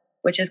hold,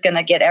 which is going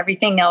to get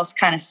everything else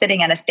kind of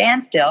sitting at a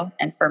standstill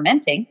and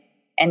fermenting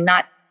and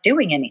not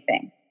doing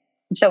anything.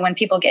 And so when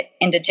people get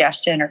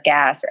indigestion or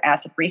gas or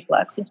acid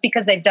reflux, it's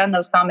because they've done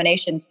those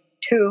combinations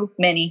too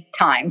many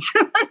times.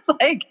 It's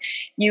like,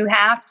 you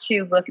have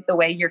to look at the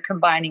way you're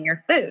combining your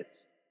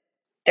foods.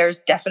 There's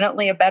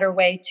definitely a better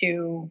way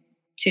to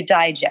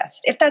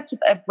digest, if that's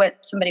what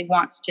somebody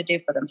wants to do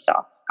for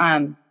themselves.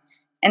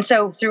 And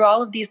so through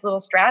all of these little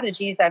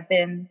strategies, I've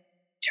been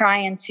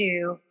trying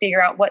to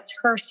figure out what's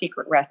her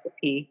secret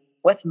recipe,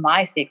 what's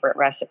my secret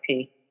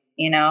recipe,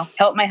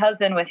 help my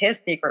husband with his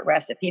secret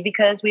recipe,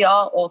 because we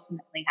all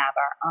ultimately have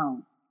our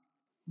own.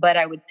 But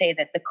I would say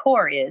that the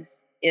core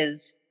is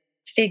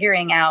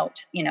figuring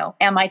out,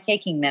 am I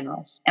taking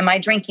minerals? Am I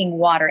drinking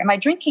water? Am I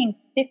drinking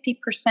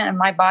 50% of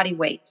my body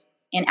weight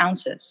in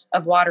ounces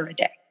of water a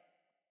day?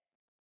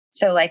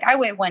 So like I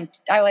weigh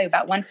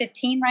about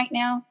 115 right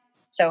now.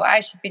 So I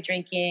should be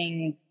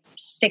drinking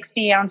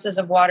 60 ounces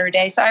of water a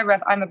day. So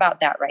I'm about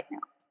that right now,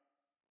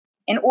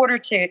 in order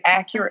to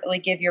accurately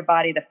give your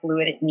body the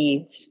fluid it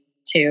needs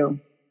to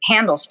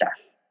handle stuff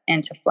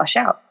and to flush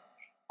out.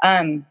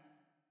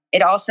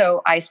 It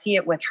also, I see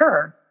it with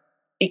her,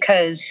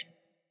 because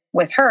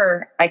with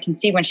her, I can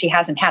see when she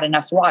hasn't had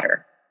enough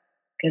water,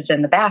 because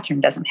then the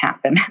bathroom doesn't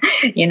happen,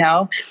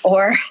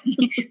 or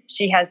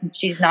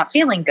she's not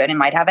feeling good and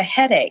might have a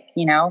headache,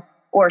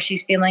 or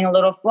she's feeling a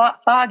little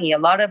foggy. A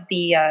lot of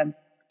the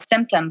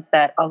symptoms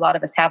that a lot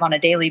of us have on a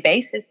daily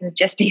basis is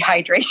just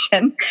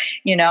dehydration,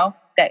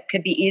 that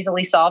could be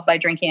easily solved by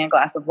drinking a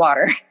glass of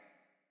water.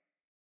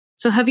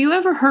 So have you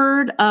ever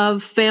heard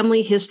of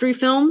family history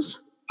films?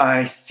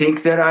 I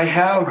think that I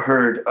have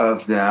heard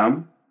of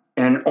them,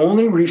 and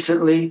only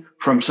recently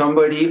from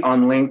somebody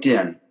on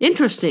LinkedIn.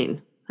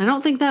 Interesting. I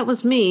don't think that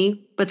was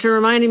me, but you're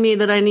reminding me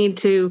that I need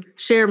to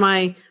share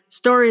my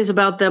stories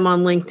about them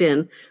on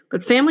LinkedIn.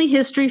 But Family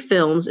History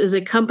Films is a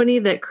company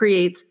that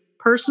creates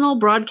personal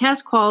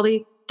broadcast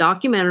quality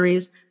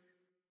documentaries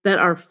that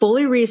are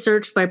fully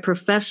researched by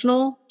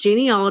professional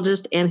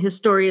genealogists and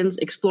historians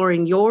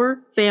exploring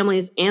your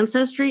family's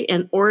ancestry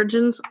and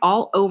origins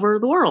all over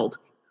the world.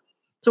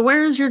 So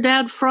where is your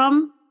dad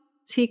from?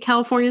 Is he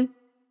Californian?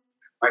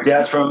 My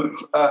dad's from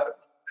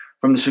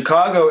the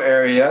Chicago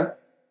area,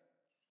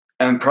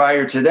 and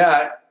prior to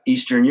that,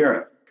 Eastern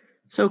Europe.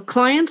 So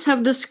clients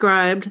have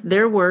described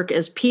their work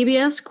as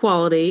PBS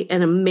quality,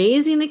 an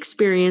amazing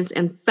experience,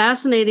 and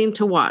fascinating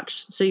to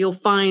watch. So you'll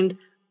find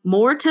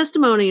more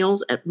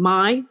testimonials at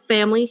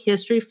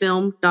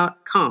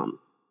myfamilyhistoryfilm.com.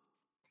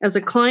 As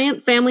a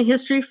client, Family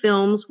History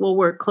Films will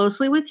work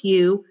closely with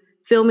you,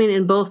 filming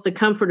in both the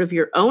comfort of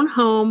your own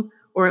home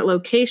or at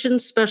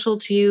locations special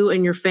to you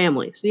and your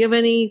family. So do you have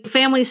any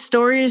family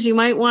stories you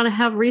might want to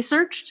have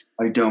researched?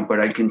 I don't, but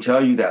I can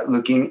tell you that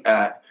looking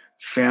at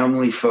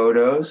family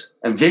photos,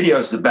 and video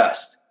is the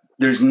best.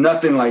 There's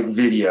nothing like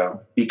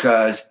video,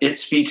 because it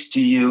speaks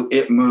to you,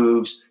 it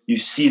moves, You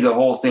see the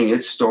whole thing.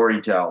 It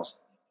story tells.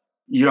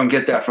 You don't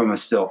get that from a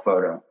still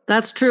photo.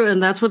 That's true.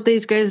 And that's what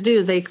these guys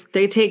do. They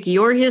take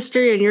your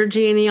history and your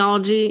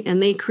genealogy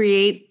and they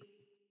create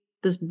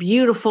this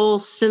beautiful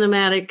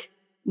cinematic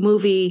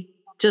movie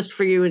just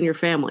for you and your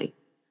family.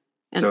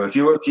 And so if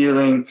you were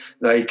feeling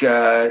like,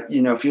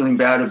 feeling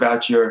bad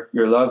about your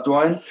loved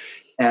one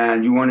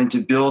and you wanted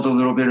to build a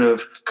little bit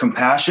of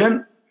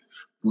compassion,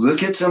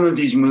 look at some of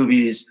these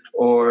movies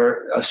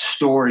or a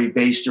story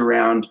based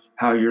around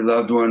how your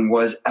loved one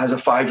was as a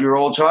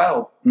 5-year-old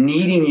child,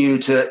 needing you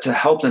to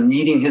help them,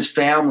 needing his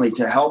family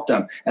to help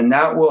them. And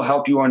that will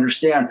help you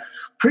understand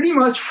pretty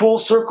much full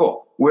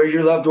circle where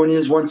your loved one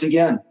is once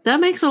again.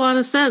 That makes a lot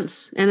of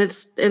sense. And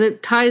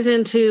it ties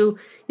into,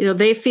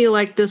 they feel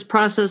like this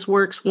process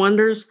works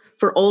wonders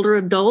for older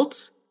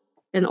adults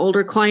and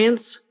older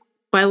clients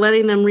by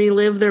letting them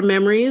relive their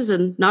memories,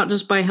 and not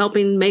just by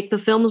helping make the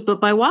films, but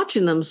by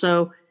watching them.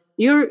 So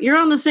you're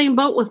on the same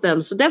boat with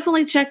them. So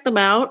definitely check them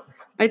out.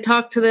 I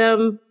talked to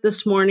them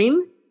this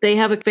morning. They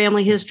have a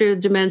family history of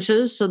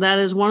dementias. So that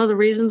is one of the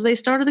reasons they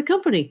started the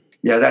company.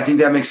 Yeah, I think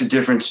that makes a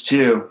difference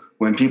too.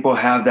 When people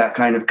have that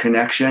kind of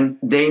connection,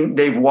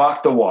 they've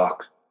walked the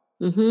walk.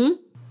 Mm-hmm.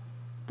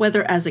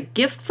 Whether as a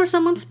gift for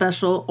someone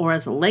special or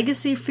as a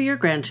legacy for your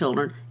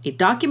grandchildren, a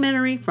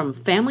documentary from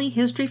Family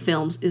History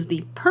Films is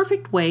the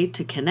perfect way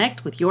to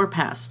connect with your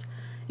past.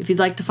 If you'd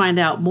like to find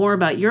out more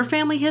about your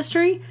family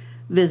history,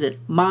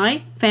 visit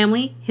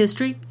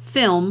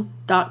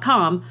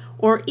myfamilyhistoryfilm.com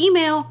or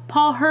email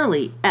Paul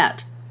Hurley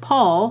at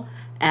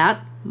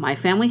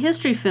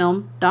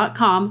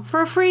paul@myfamilyhistoryfilm.com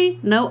for a free,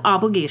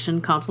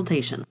 no-obligation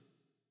consultation.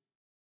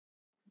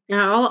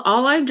 Now,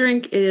 all I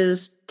drink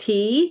is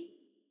tea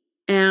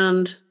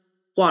and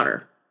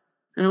water.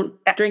 I don't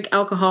drink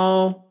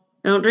alcohol.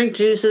 I don't drink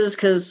juices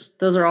because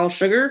those are all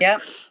sugar.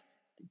 Yep.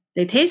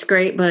 They taste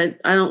great, but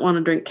I don't want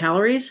to drink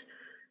calories.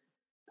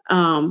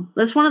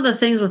 That's one of the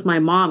things with my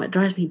mom. It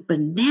drives me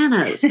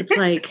bananas. It's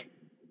like,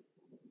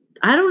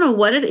 I don't know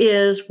what it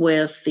is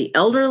with the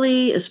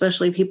elderly,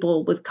 especially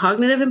people with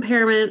cognitive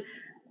impairment.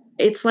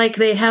 It's like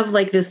they have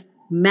like this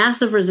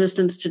massive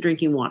resistance to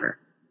drinking water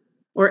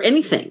or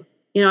anything.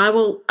 I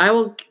will,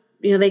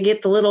 they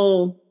get the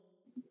little,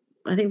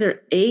 I think they're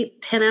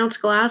 8-10 ounce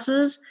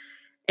glasses,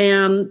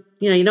 and,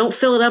 you don't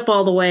fill it up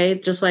all the way,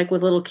 just like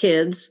with little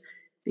kids,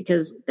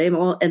 because they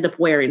all end up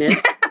wearing it.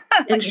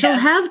 And she'll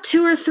have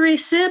 2 or 3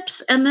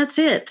 sips and that's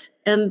it.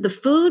 And the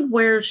food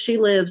where she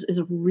lives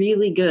is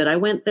really good. I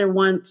went there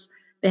once.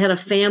 They had a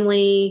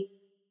family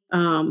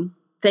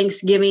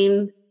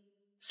Thanksgiving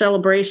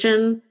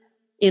celebration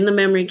in the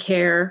memory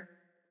care.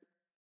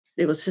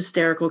 It was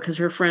hysterical because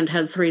her friend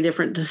had 3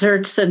 different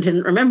desserts and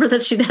didn't remember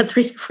that she'd had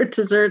 3 different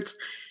desserts.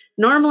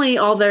 Normally,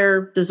 all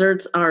their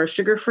desserts are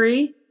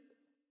sugar-free,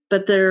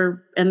 but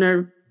their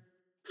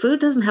food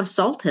doesn't have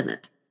salt in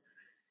it.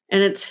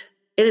 And it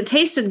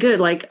tasted good.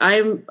 Like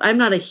I'm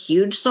not a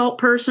huge salt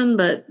person,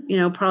 but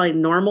probably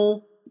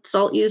normal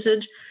salt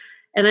usage.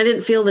 And I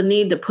didn't feel the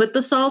need to put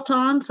the salt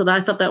on, so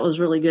I thought that was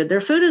really good.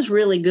 Their food is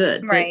really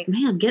good. Right. But,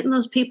 man, getting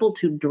those people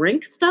to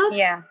drink stuff.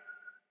 Yeah.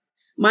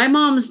 My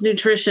mom's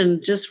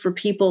nutrition, just for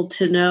people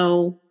to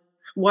know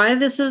why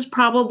this is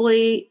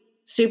probably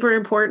super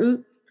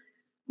important.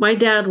 My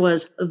dad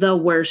was the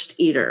worst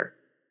eater.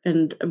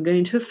 And I'm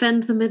going to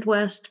offend the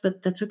Midwest,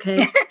 but that's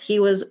okay. He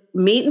was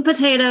meat and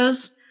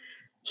potatoes.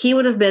 He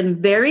would have been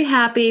very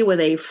happy with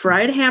a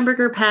fried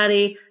hamburger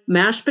patty,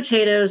 mashed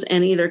potatoes,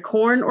 and either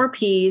corn or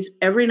peas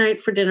every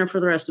night for dinner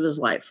for the rest of his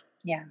life.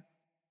 Yeah.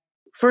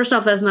 First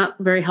off, that's not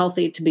very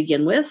healthy to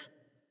begin with.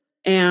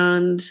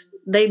 And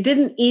they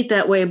didn't eat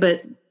that way,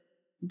 but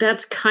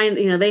that's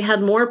they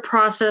had more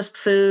processed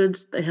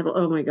foods. They had,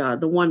 oh my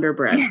God, the Wonder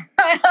Bread.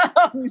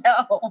 Oh,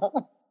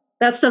 no.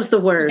 That stuff's the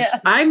worst. Yeah.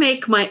 I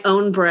make my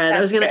own bread. I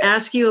was going to good.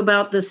 ask you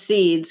about the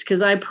seeds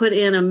because I put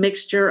in a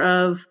mixture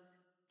of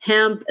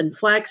hemp and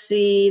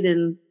flaxseed,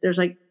 and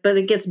but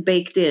it gets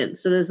baked in.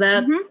 So does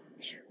that? Mm-hmm.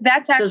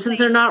 That's actually, so since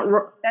they're not.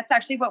 That's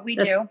actually what we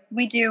do.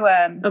 We do.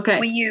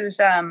 Okay. We use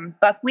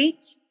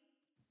buckwheat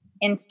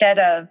instead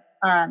of.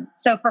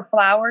 So for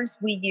flours,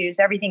 we use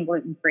everything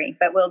gluten free,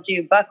 but we'll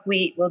do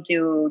buckwheat, we'll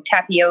do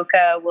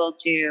tapioca, we'll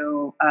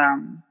do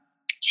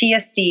chia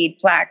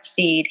seed,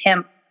 flaxseed,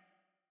 hemp.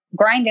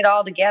 Grind it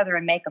all together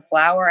and make a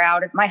flour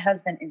out of it. My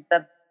husband is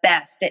the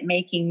best at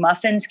making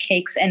muffins,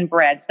 cakes, and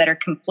breads that are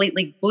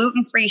completely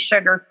gluten-free,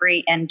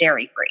 sugar-free, and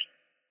dairy-free.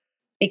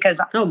 Because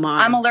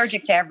I'm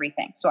allergic to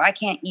everything, so I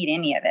can't eat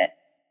any of it.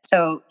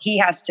 So he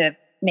has to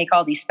make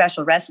all these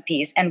special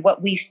recipes. And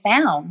what we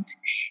found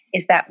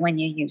is that when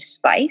you use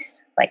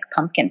spice, like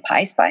pumpkin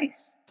pie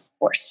spice,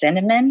 or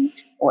cinnamon,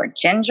 or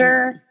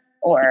ginger,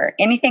 or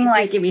anything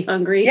like... Making me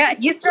hungry. Yeah,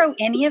 you throw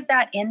any of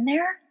that in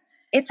there,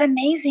 it's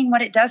amazing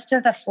what it does to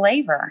the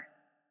flavor,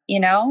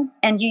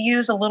 and you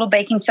use a little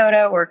baking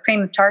soda or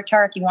cream of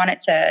tartar if you want it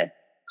to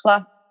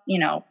plump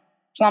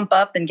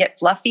up and get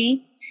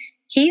fluffy.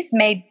 He's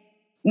made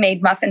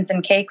muffins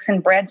and cakes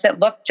and breads that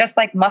look just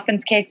like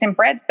muffins, cakes, and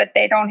breads, but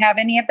they don't have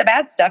any of the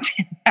bad stuff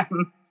in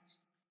them.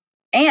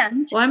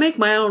 And well, I make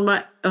my own. Go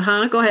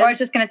ahead. Well, I was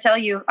just going to tell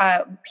you,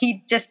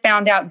 he just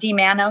found out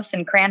D-mannose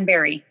and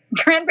cranberry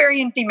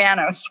and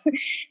D-mannose.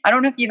 I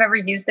don't know if you've ever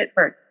used it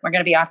we're going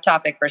to be off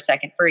topic for a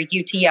second, for a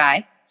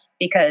UTI,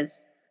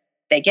 because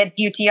they get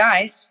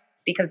UTIs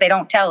because they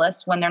don't tell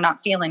us when they're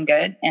not feeling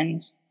good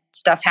and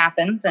stuff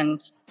happens and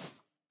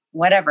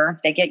whatever.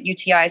 They get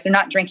UTIs. They're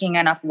not drinking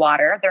enough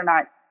water. They're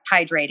not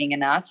hydrating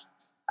enough.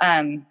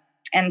 And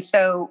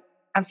so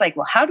I was like,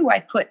 well, how do I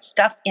put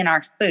stuff in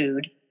our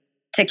food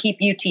to keep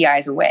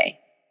UTIs away?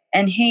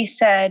 And he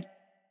said,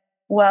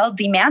 well,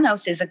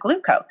 D-mannose is a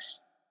glucose.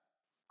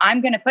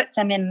 I'm going to put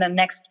some in the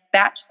next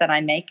batch that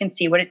I make and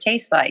see what it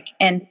tastes like.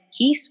 And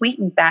he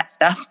sweetened that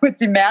stuff with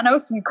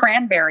D-mannose and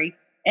cranberry,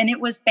 and it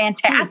was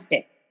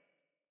fantastic.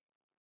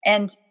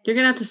 And you're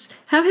going to have to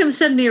have him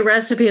send me a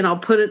recipe and I'll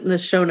put it in the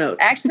show notes.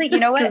 Actually, you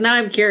know what? Because now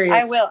I'm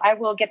curious. I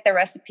will get the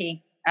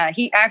recipe.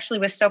 He actually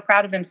was so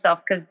proud of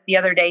himself because the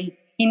other day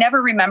he never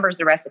remembers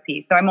the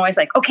recipe. So I'm always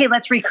like, okay,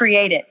 let's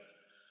recreate it.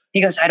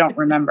 He goes, I don't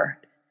remember.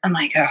 I'm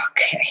like,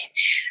 okay.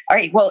 All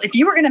right. Well, if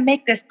you were going to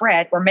make this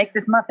bread or make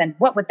this muffin,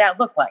 what would that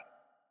look like?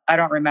 I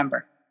don't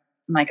remember.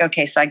 I'm like,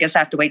 okay, so I guess I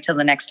have to wait till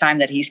the next time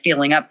that he's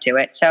feeling up to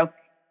it. So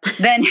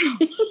then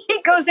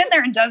he goes in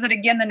there and does it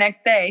again the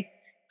next day.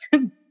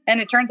 And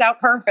it turns out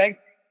perfect.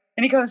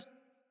 And he goes,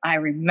 I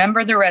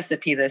remember the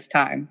recipe this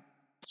time.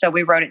 So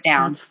we wrote it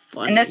down.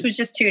 And this was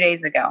just 2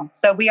 days ago.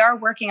 So we are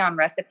working on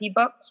recipe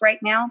books right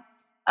now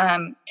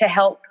to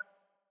help,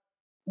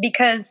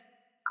 because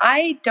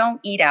I don't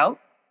eat out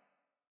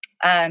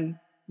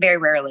very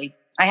rarely.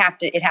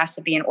 It has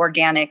to be an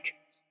organic,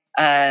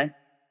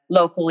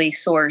 locally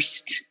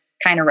sourced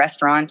kind of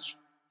restaurant.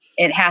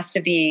 It has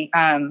to be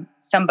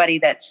somebody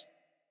that's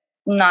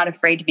not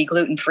afraid to be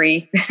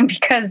gluten-free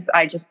because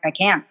I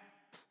can't.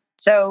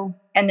 So,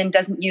 and then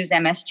doesn't use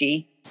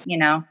MSG,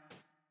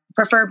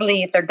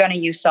 preferably if they're going to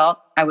use salt,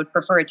 I would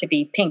prefer it to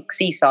be pink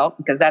sea salt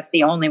because that's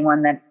the only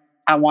one that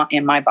I want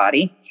in my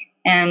body.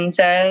 And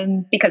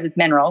because it's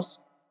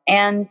minerals.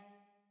 And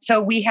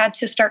so we had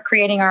to start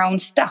creating our own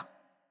stuff.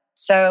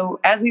 So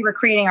as we were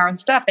creating our own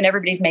stuff and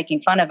everybody's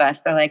making fun of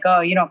us, they're like,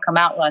 oh, you don't come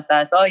out with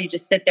us. Oh, you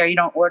just sit there. You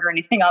don't order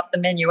anything off the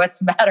menu. What's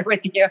the matter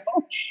with you?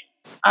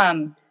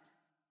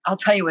 I'll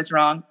tell you what's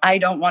wrong. I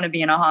don't want to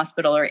be in a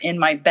hospital or in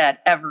my bed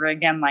ever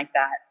again like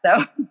that.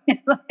 So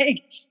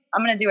like,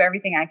 I'm going to do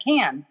everything I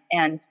can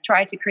and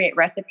try to create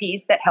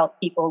recipes that help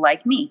people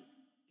like me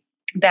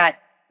that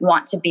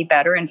want to be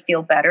better and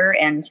feel better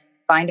and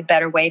find a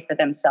better way for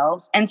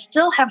themselves and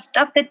still have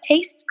stuff that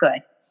tastes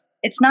good.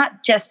 It's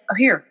not just, oh,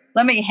 here,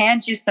 let me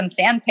hand you some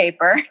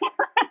sandpaper.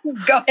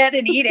 Go ahead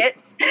and eat it.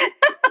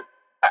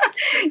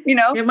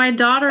 Yeah, my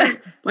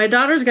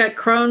daughter's got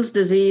Crohn's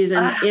disease,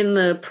 and in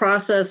the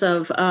process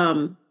of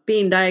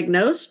being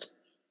diagnosed,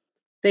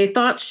 they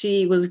thought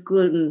she was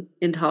gluten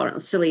intolerant,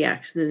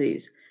 celiac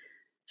disease.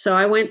 So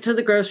I went to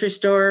the grocery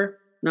store,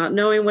 not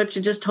knowing what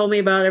you just told me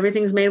about.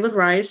 Everything's made with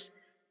rice,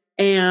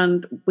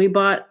 and we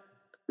bought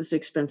this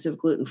expensive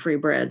gluten-free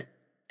bread.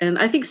 And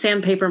I think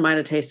sandpaper might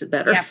have tasted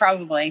better. Yeah,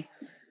 probably.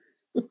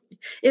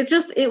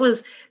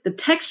 The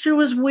texture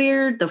was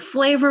weird. The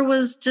flavor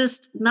was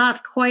just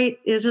not quite,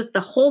 it was just,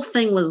 the whole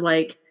thing was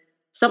like,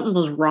 something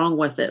was wrong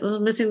with it. It was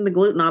missing the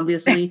gluten,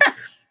 obviously.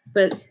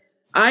 But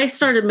I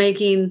started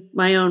making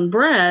my own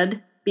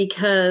bread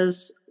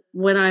because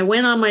when I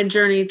went on my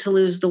journey to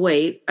lose the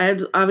weight, I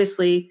had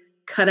obviously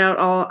cut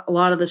out a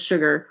lot of the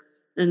sugar,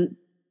 and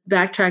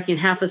backtracking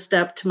half a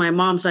step to my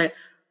mom's side.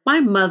 My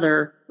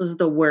mother was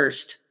the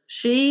worst.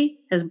 She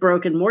has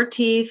broken more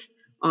teeth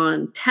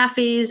on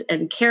taffies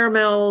and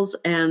caramels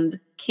and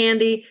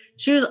candy.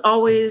 She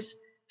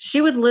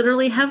would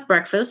literally have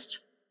breakfast.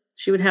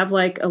 She would have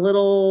like a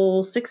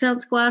little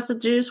 6-ounce glass of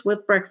juice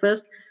with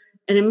breakfast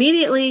and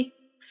immediately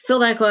fill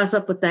that glass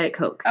up with Diet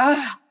Coke.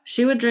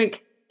 She would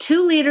drink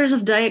 2 liters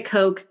of Diet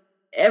Coke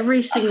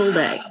every single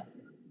day.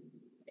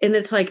 And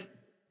it's like,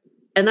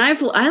 and I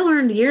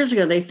learned years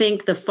ago, they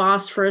think the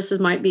phosphorus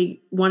might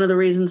be one of the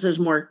reasons there's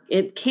more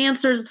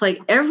cancers. It's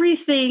like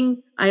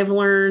everything I've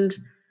learned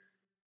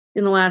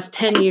in the last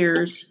 10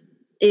 years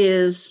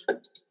is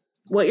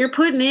what you're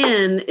putting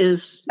in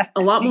is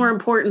a lot more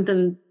important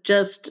than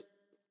just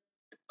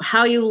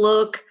how you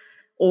look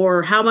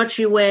or how much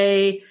you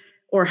weigh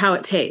or how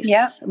it tastes.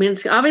 Yeah. I mean,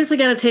 it's obviously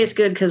got to taste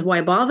good because why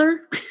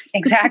bother?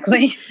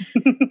 Exactly.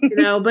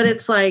 But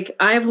it's like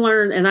I've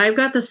learned, and I've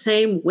got the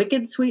same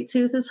wicked sweet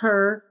tooth as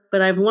her,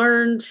 but I've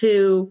learned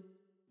to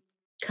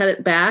cut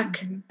it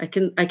back.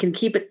 Mm-hmm. I can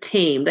keep it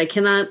tamed. I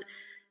cannot.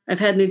 I've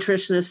had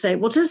nutritionists say,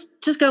 well,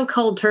 just go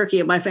cold turkey.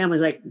 And my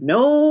family's like,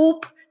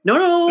 nope,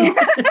 no,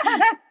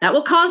 that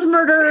will cause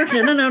murder.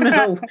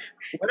 No.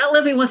 We're not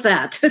living with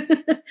that.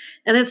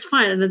 And it's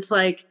fine. And it's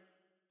like,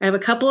 I have a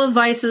couple of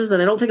vices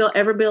that I don't think I'll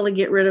ever be able to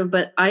get rid of,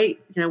 but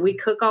we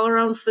cook all our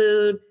own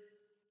food.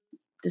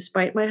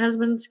 Despite my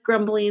husband's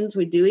grumblings,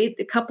 we do eat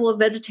a couple of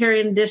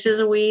vegetarian dishes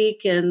a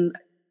week and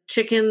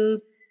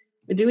chicken.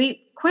 We do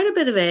eat quite a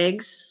bit of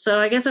eggs. So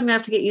I guess I'm going to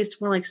have to get used to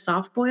more like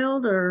soft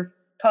boiled or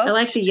poached. I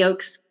like the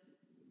yolks.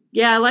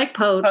 Yeah, I like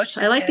poached.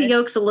 I like the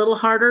yolks a little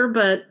harder,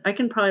 but I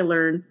can probably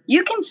learn.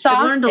 You can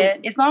soft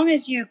it as long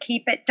as you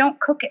keep it. Don't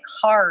cook it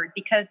hard,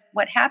 because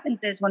what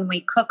happens is when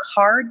we cook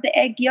hard the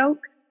egg yolk,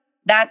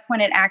 that's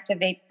when it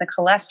activates the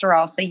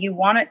cholesterol. So you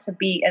want it to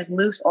be as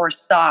loose or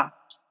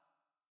soft.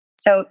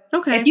 So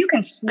if you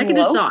can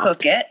slow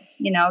cook it,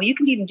 you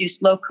can even do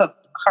slow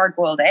cooked hard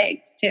boiled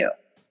eggs too,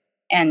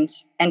 and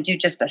do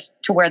just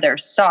to where they're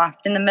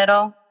soft in the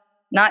middle,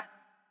 not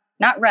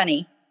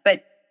runny,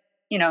 but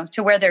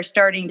to where they're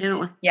starting.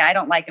 I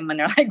don't like them when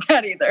they're like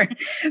that either.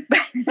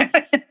 But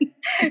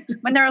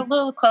when they're a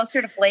little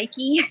closer to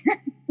flaky.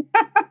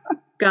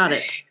 Got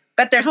it.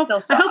 But they're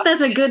still soft. I hope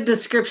that's a good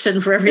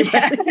description for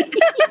everybody.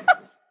 Yeah.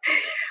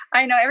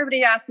 I know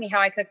everybody asks me how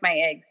I cook my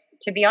eggs.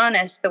 To be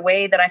honest, the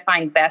way that I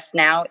find best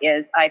now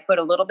is I put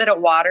a little bit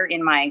of water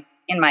in my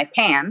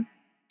pan,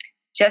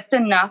 just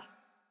enough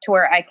to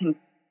where I can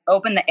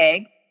open the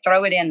egg,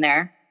 throw it in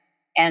there,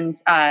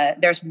 and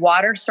there's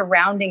water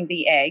surrounding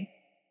the egg.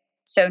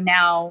 So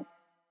now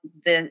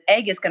the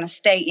egg is going to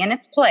stay in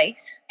its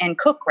place and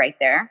cook right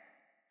there.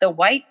 The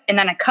white, and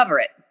then I cover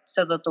it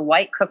so that the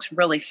white cooks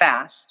really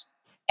fast.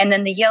 And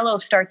then the yellow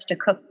starts to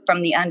cook from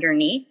the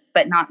underneath,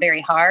 but not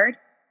very hard.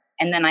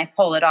 And then I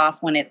pull it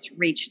off when it's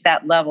reached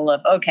that level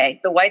of, okay,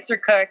 the whites are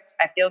cooked.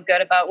 I feel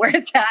good about where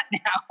it's at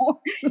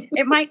now.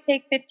 It might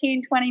take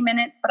 15, 20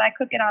 minutes, but I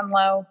cook it on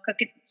low, cook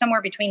it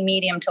somewhere between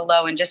medium to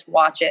low, and just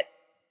watch it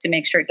to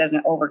make sure it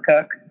doesn't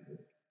overcook.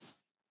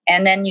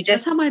 And then you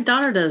just— That's how my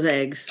daughter does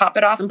eggs. Pop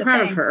it off. I'm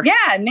proud of her. Yeah.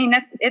 I mean,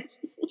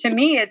 to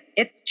me,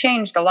 it's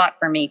changed a lot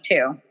for me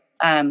too.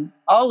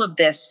 All of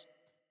this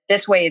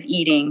way of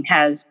eating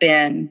has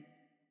been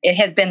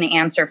the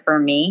answer for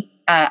me.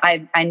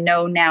 I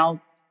know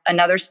now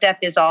another step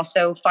is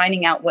also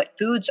finding out what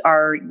foods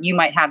you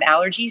might have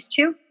allergies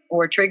to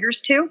or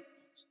triggers to.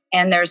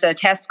 And there's a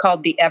test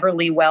called the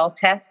Everly Well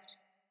test,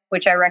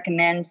 which I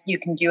recommend. You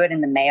can do it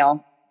in the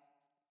mail.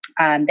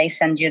 They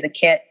send you the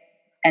kit,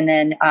 and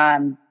then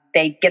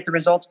they get the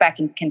results back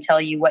and can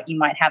tell you what you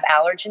might have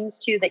allergens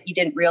to that you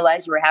didn't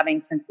realize you were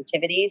having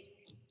sensitivities.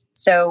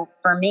 So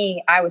for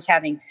me, I was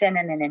having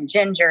cinnamon and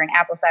ginger and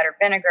apple cider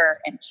vinegar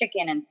and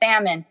chicken and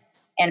salmon,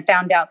 and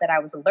found out that I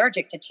was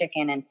allergic to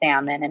chicken and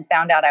salmon, and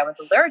found out I was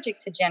allergic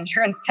to ginger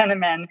and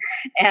cinnamon.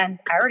 And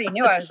I already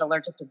knew I was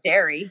allergic to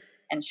dairy,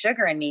 and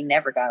sugar and me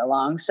never got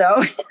along.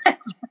 So,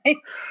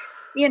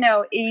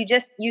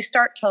 you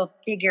start to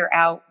figure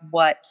out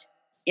what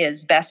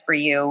is best for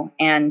you.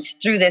 And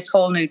through this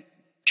whole new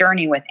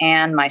journey with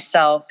Anne,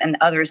 myself, and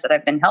others that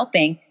I've been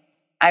helping,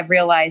 I've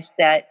realized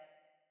that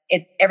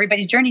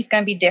everybody's journey is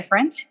going to be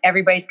different.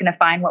 Everybody's going to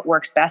find what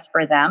works best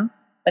for them.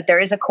 But there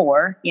is a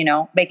core,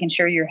 making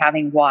sure you're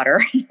having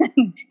water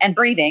and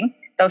breathing,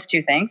 those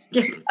two things.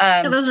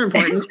 Yeah, those are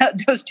important.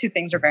 Those two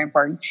things are very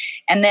important.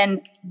 And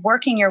then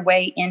working your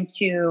way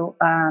into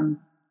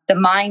the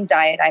mind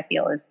diet, I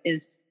feel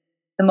is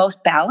the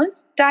most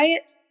balanced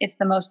diet. It's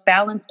the most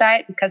balanced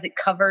diet because it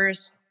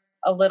covers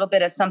a little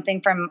bit of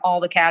something from all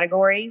the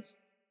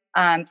categories.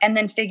 And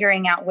then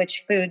figuring out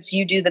which foods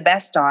you do the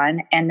best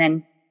on, and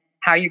then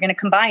how you're going to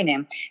combine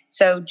them.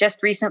 So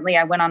just recently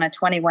I went on a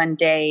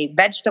 21-day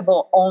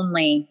vegetable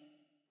only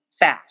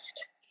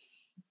fast,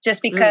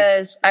 just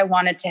because I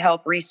wanted to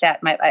help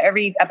reset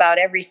about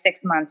every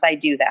 6 months I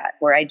do that,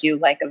 where I do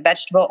like a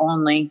vegetable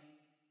only,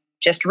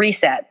 just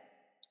reset,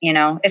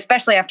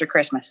 especially after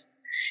Christmas.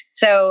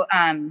 So,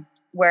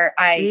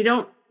 you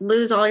don't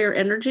lose all your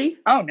energy?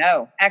 Oh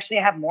no, actually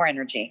I have more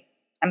energy.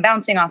 I'm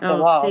bouncing off the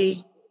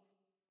walls,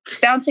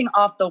 bouncing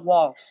off the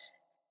walls.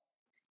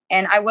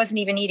 And I wasn't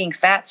even eating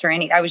fats or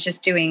I was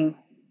just doing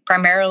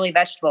primarily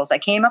vegetables. I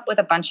came up with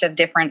a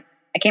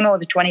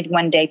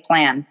 21-day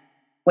plan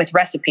with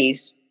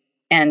recipes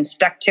and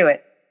stuck to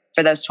it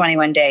for those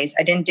 21 days.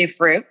 I didn't do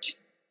fruit.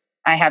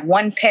 I had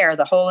one pear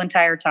the whole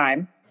entire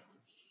time.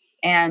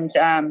 And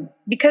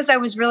because I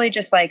was really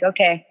just like,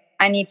 okay,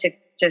 I need to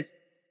just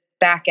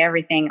back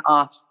everything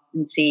off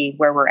and see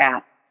where we're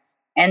at.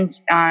 And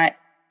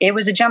it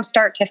was a jump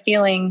start to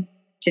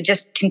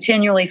just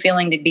continually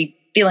feeling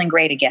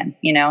great again,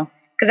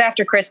 because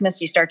after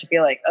Christmas, you start to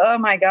feel like, oh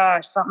my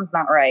gosh, something's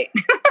not right.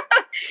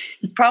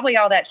 It's probably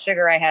all that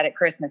sugar I had at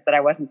Christmas that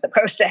I wasn't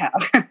supposed to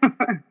have.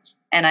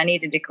 And I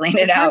needed to clean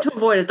it out. It's hard to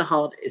avoid at the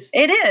holidays.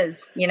 It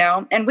is,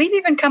 and we've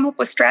even come up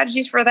with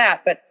strategies for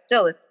that, but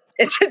still it's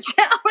a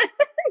challenge.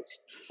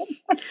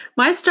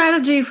 My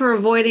strategy for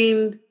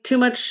avoiding too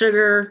much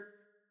sugar,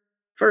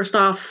 first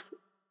off,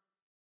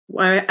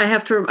 I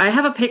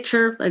have a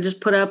picture I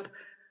just put up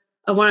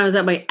of when I was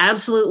at my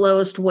absolute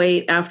lowest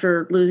weight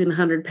after losing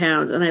 100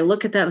 pounds. And I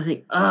look at that and I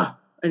think, I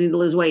need to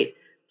lose weight.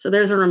 So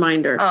there's a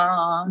reminder.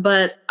 Aww.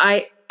 But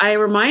I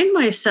remind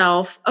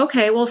myself,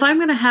 okay, well, if I'm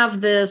going to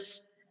have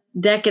this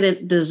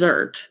decadent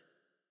dessert,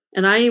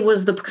 and I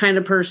was the kind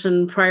of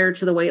person prior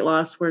to the weight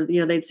loss where,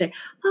 they'd say,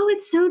 oh,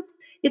 it's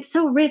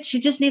so rich.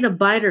 You just need a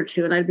bite or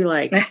two. And I'd be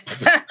like,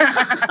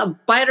 a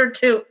bite or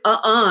two.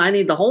 I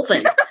need the whole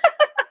thing.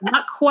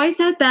 Not quite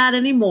that bad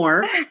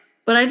anymore.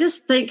 But I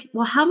just think,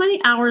 well, how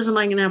many hours am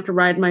I going to have to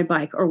ride my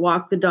bike or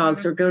walk the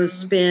dogs or go to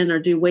spin or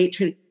do weight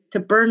training? to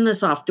burn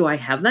this off. Do I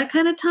have that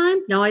kind of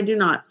time? No, I do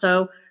not.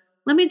 So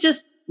let me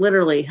just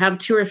literally have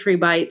 2 or 3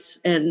 bites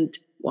and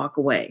walk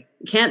away.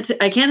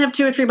 I can't have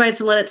 2 or 3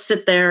 bites and let it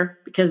sit there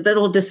because then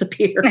it'll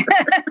disappear.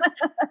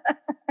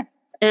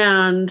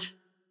 And,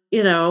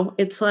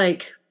 it's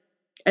like,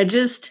 I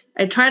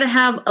try to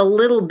have a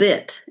little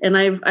bit, and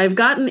I've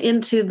gotten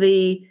into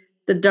the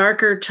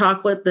darker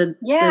chocolate, the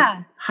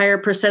higher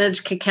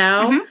percentage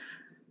cacao. Mm-hmm.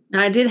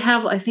 And I did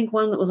have, I think,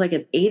 one that was like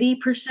an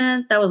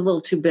 80%. That was a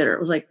little too bitter. It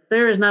was like,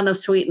 there is not enough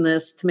sweet in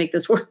this to make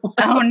this worthwhile.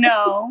 Oh,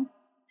 no.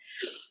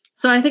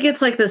 So I think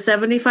it's like the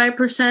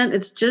 75%.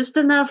 It's just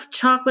enough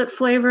chocolate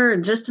flavor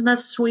and just enough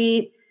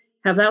sweet.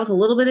 Have that with a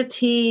little bit of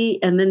tea,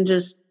 and then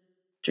just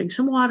drink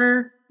some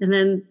water. And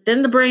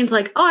then the brain's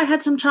like, oh, I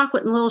had some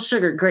chocolate and a little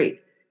sugar.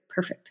 Great.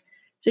 Perfect.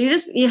 So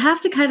you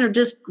have to kind of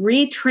just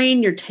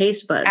retrain your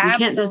taste buds. Absolutely. You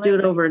can't just do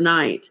it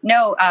overnight.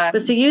 No.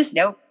 But so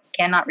nope,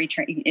 cannot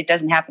retrain. It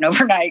doesn't happen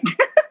overnight.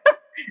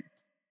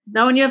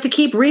 No, and you have to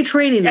keep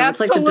retraining them.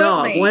 Absolutely.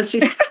 It's like the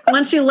dog.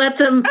 Once you let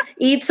them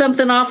eat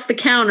something off the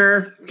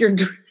counter, you're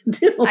doomed.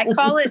 I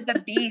call it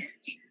the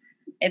beast.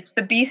 It's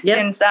the beast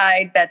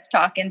inside that's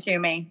talking to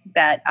me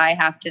that I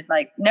have to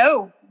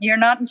no, you're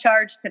not in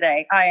charge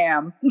today. I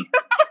am.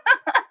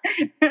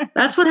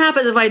 That's what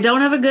happens if I don't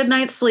have a good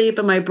night's sleep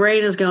and my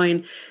brain is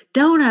going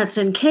donuts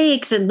and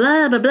cakes and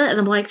blah, blah, blah. And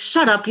I'm like,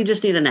 shut up. You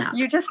just need a nap.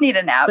 You just need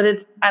a nap.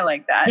 But I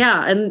like that.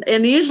 Yeah.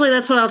 And usually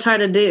that's what I'll try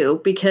to do,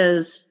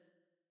 because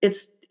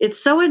it's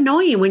so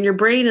annoying when your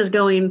brain is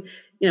going,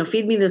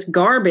 feed me this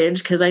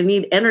garbage because I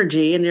need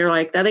energy. And you're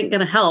like, that ain't going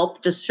to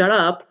help. Just shut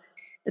up.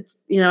 It's,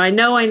 I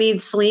know I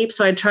need sleep.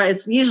 So I try,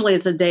 it's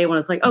a day when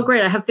it's like, oh,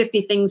 great. I have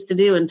 50 things to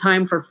do and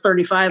time for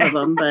 35 of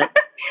them. But,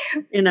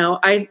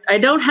 I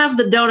don't have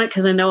the donut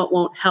because I know it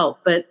won't help.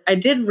 But I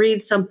did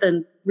read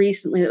something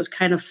recently that was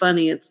kind of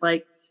funny. It's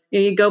like,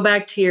 you go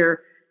back to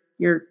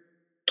your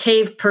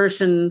cave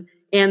person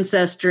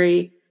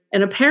ancestry.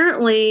 And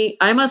apparently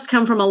I must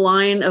come from a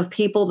line of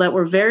people that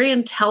were very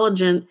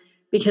intelligent,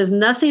 because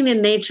nothing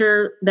in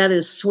nature that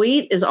is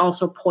sweet is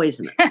also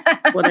poisonous,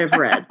 what I've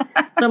read.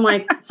 So I'm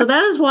like, so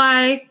that is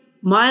why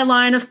my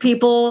line of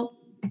people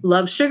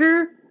love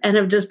sugar and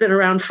have just been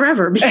around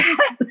forever, because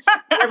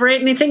I never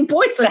ate anything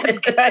poisonous. That's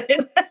good.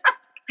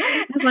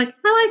 I was like,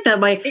 I like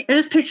that. I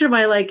just picture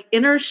my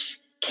inner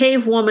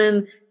cave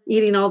woman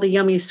eating all the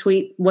yummy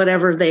sweet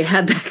whatever they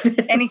had back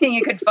then. Anything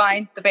you could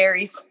find, the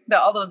berries,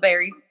 all those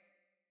berries.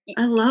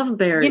 I love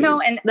berries.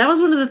 And that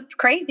was one of the... It's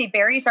crazy.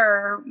 Berries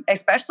are,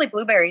 especially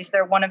blueberries,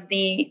 they're one of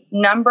the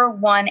number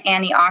 1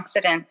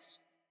 antioxidants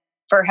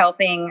for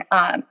helping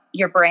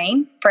your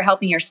brain, for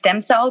helping your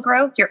stem cell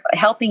growth. You're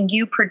helping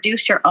you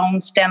produce your own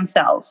stem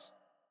cells.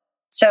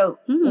 So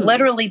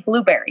literally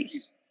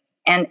blueberries.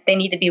 And they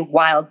need to be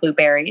wild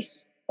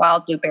blueberries.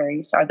 Wild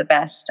blueberries are the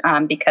best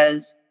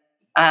because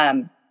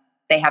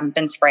they haven't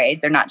been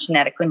sprayed. They're not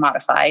genetically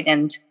modified.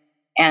 And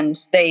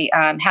they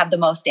have the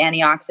most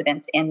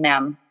antioxidants in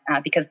them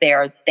because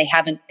they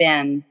haven't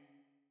been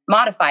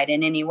modified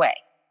in any way.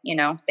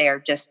 They are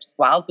just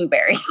wild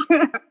blueberries.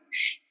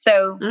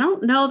 So I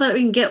don't know that we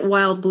can get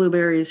wild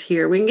blueberries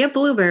here. We can get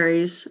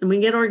blueberries and we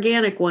can get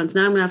organic ones.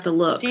 Now I'm gonna have to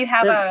look. Do you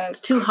have it's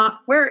too hot.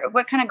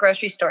 What kind of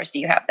grocery stores do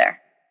you have there?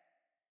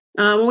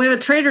 We have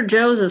a Trader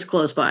Joe's is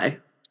close by.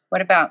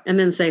 What about? And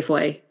then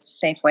Safeway.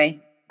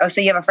 Safeway. Oh, so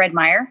you have a Fred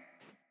Meyer?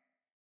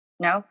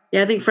 No?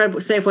 Yeah, I think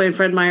Safeway and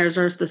Fred Meyer's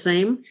are the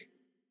same.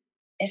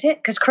 Is it?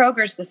 Because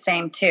Kroger's the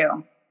same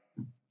too.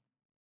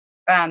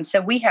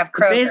 So we have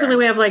Kroger. Basically,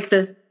 we have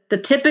the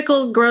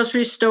typical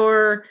grocery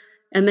store,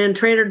 and then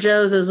Trader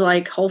Joe's is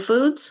like Whole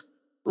Foods,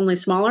 only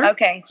smaller.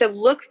 Okay, so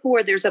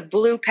there's a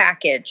blue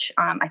package.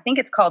 I think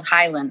it's called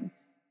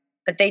Highlands,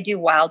 but they do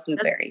wild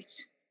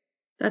blueberries.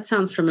 That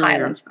sounds familiar.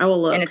 Highlands. I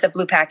will look. And it's a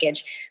blue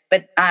package.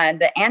 But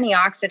the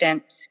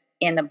antioxidant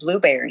in the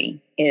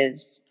blueberry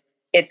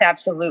it's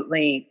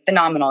absolutely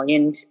phenomenal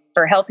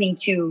for helping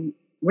to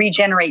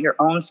regenerate your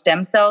own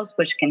stem cells,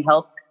 which can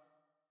help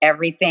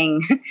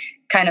everything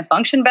kind of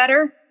function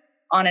better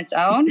on its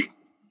own.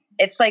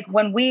 It's like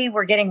when we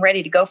were getting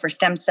ready to go for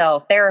stem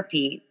cell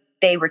therapy,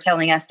 they were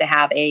telling us to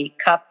have a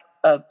cup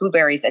of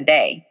blueberries a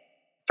day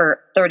for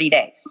 30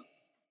 days,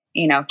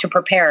 to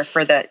prepare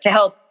to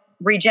help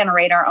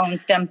regenerate our own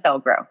stem cell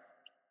growth.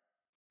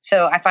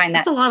 So I find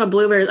that's a lot of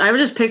blueberries. I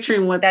was just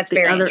picturing that's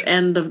the other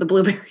end of the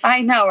blueberries.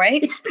 I know,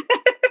 right?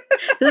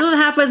 This is what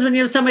happens when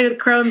you have somebody with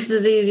Crohn's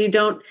disease. You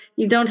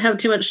don't have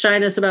too much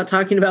shyness about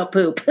talking about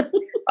poop.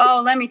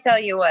 Oh, let me tell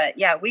you what.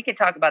 Yeah, we could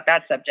talk about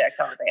that subject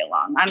all day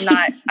long. I'm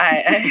not.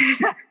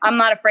 I'm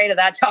not afraid of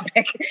that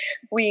topic.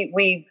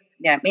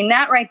 Yeah. I mean,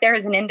 that right there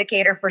is an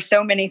indicator for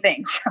so many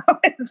things. So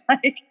it's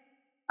like,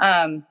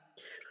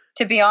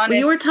 to be honest,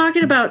 you were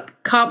talking about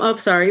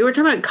you were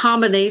talking about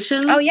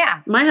combinations. Oh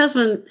yeah. My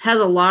husband has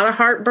a lot of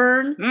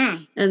heartburn,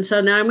 and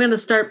so now I'm going to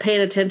start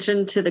paying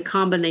attention to the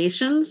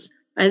combinations.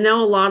 I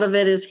know a lot of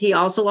it is he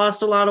also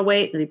lost a lot of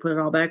weight, and he put it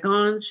all back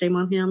on. Shame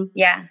on him.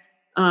 Yeah.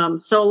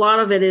 So a lot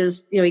of it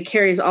is, he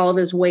carries all of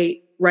his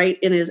weight right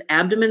in his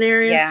abdomen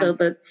area. Yeah. So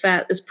the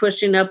fat is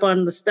pushing up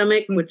on the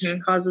stomach, which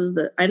causes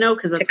I know,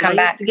 because that's what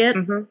I used to get.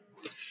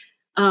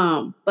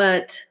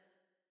 But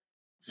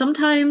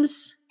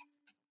sometimes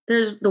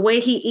there's the way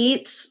he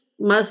eats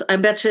I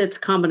bet you it's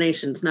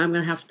combinations. Now I'm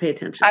going to have to pay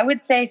attention. I would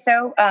say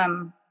so.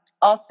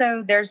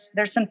 Also, there's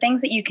some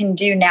things that you can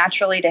do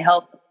naturally to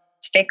help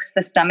fix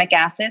the stomach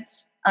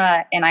acids.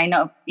 And I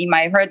know you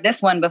might have heard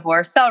this one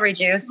before, celery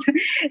juice.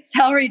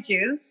 Celery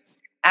juice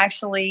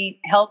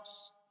actually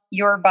helps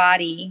your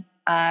body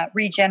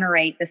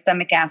regenerate the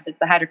stomach acids,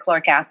 the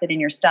hydrochloric acid in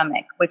your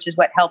stomach, which is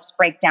what helps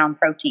break down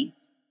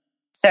proteins.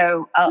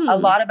 So a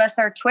lot of us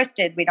are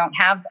twisted. We don't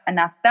have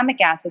enough stomach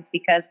acids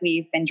because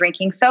we've been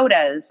drinking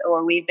sodas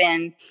or we've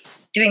been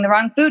doing the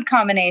wrong food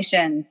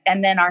combinations.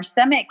 And then our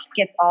stomach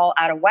gets all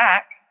out of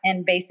whack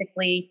and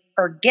basically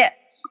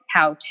forgets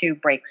how to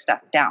break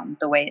stuff down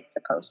the way it's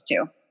supposed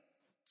to.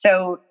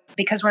 So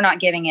because we're not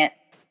giving it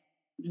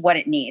what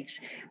it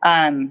needs.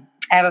 I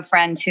have a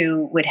friend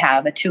who would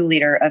have a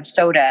 2-liter of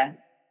soda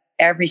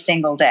every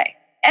single day.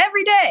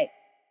 Every day.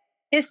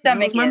 His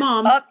stomach is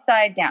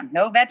upside down.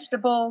 No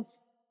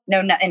vegetables,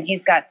 and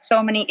he's got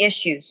so many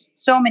issues.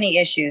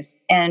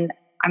 And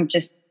I'm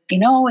just,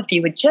 if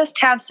you would just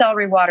have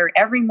celery water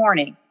every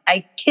morning,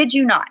 I kid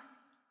you not,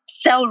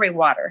 celery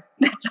water.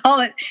 That's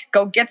all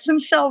go get some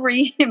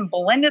celery and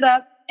blend it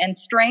up and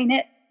strain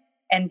it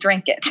and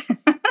drink it.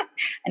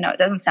 I know it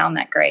doesn't sound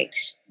that great,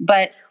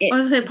 but I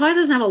was saying, it probably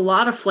doesn't have a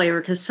lot of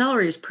flavor because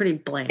celery is pretty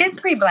bland. It's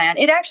pretty bland.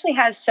 It actually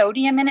has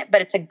sodium in it,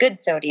 but it's a good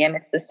sodium.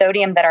 It's the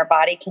sodium that our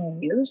body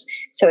can use.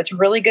 So it's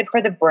really good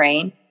for the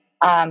brain.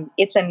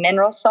 It's a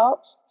mineral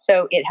salt.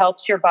 So it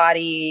helps your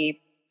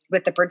body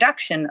with the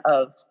production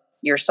of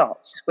your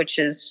salts, which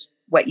is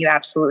what you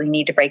absolutely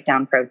need to break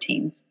down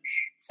proteins.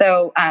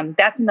 So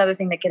that's another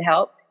thing that could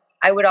help.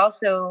 I would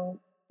also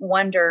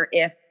wonder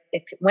if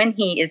when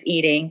he is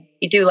eating,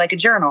 you do like a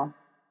journal,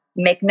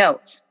 make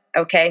notes.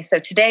 Okay, so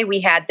today we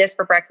had this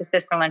for breakfast,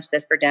 this for lunch,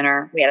 this for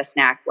dinner. We had a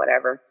snack,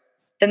 whatever.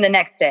 Then the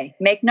next day,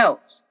 make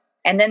notes.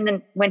 And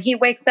then when he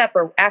wakes up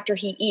or after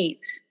he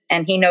eats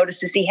and he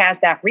notices he has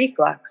that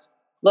reflux,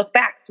 look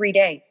back 3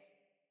 days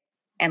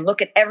and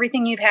look at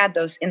everything you've had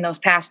in those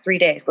past 3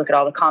 days. Look at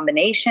all the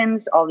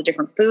combinations, all the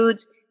different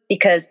foods,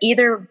 because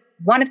either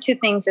one of two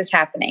things is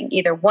happening.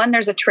 Either one,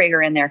 there's a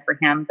trigger in there for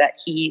him that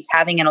he's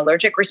having an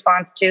allergic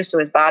response to, so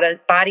his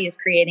body is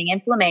creating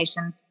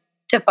inflammations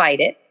to fight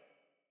it.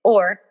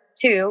 Or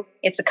two,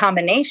 it's a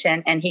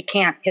combination and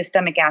his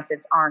stomach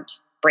acids aren't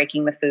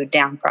breaking the food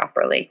down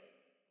properly.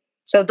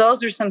 So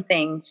those are some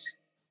things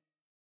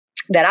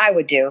that I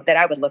would do, that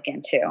I would look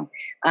into.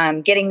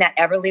 Getting that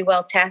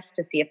Everlywell test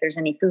to see if there's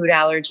any food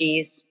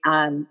allergies.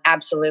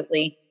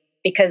 Absolutely.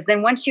 Because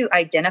then once you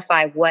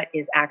identify what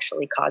is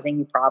actually causing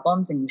you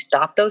problems and you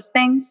stop those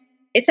things,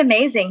 it's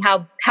amazing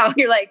how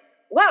you're like,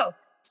 whoa,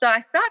 so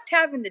I stopped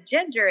having the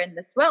ginger and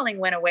the swelling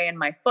went away in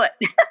my foot.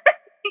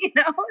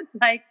 It's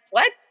like,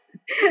 what?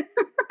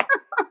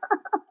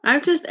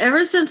 I've just,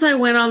 ever since I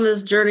went on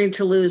this journey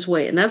to lose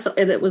weight, and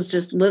it was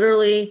just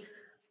literally,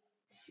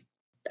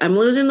 I'm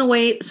losing the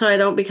weight so I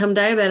don't become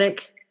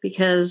diabetic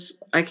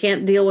because I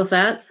can't deal with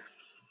that.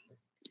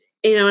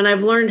 And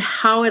I've learned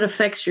how it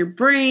affects your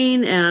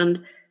brain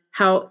and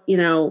how,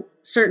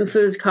 certain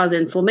foods cause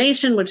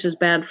inflammation, which is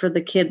bad for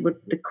the kid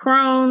with the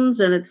Crohn's.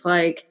 And it's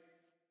like,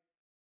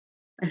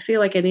 I feel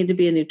like I need to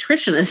be a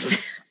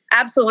nutritionist.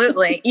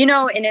 Absolutely.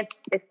 And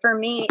it's for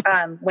me,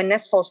 when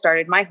this whole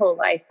started, my whole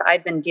life,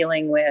 I'd been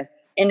dealing with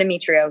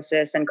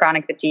endometriosis and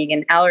chronic fatigue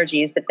and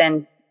allergies. But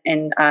then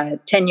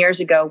 10 years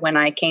ago, when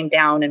I came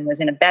down and was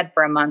in a bed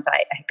for a month,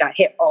 I got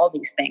hit. All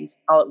these things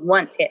all at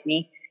once hit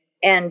me.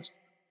 And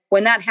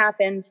when that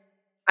happened,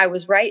 I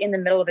was right in the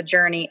middle of a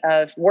journey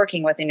of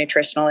working with a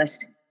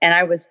nutritionalist. And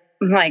I was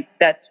like,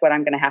 that's what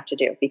I'm going to have to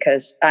do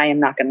because I am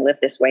not going to live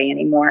this way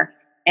anymore.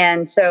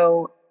 And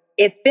so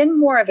it's been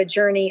more of a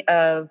journey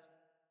of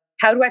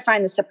how do I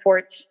find the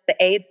supports, the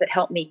aids that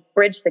help me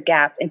bridge the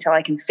gap until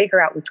I can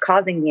figure out what's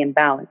causing the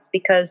imbalance?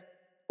 Because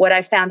what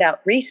I found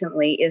out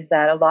recently is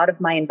that a lot of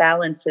my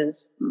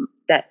imbalances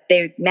that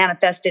they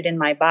manifested in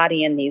my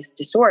body in these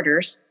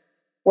disorders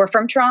were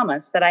from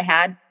traumas that I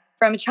had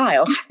from a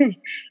child.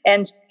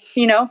 And,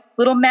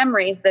 little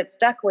memories that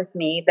stuck with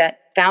me that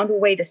found a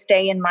way to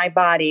stay in my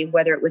body,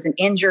 whether it was an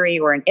injury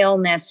or an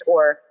illness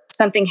or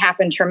something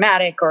happened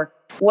traumatic or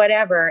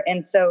whatever.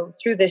 And so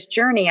through this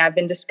journey, I've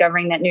been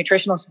discovering that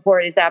nutritional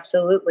support is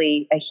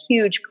absolutely a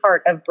huge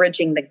part of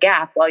bridging the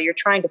gap while you're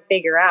trying to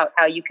figure out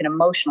how you can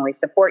emotionally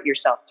support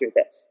yourself through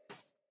this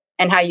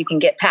and how you can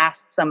get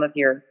past some of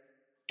your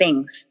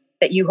things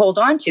that you hold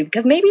on to,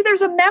 because maybe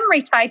there's a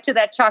memory tied to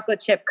that chocolate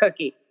chip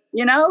cookie,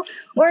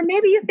 or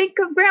maybe you think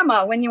of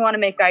grandma when you want to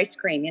make ice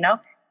cream,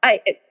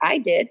 I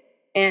did.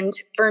 And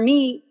for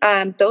me,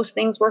 those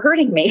things were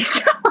hurting me.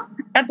 So I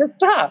had to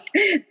stop.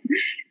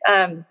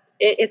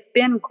 It's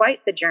been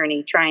quite the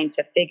journey trying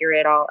to figure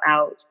it all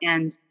out.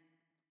 And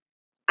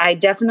I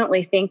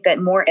definitely think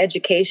that more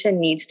education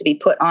needs to be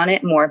put on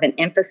it. More of an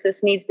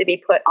emphasis needs to be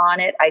put on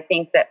it. I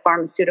think that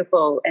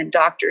pharmaceutical and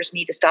doctors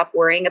need to stop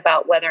worrying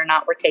about whether or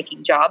not we're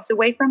taking jobs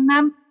away from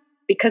them,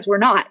 because we're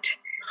not.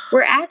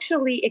 We're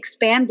actually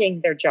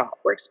expanding their job.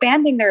 We're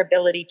expanding their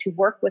ability to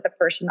work with a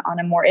person on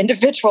a more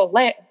individual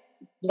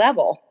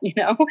level,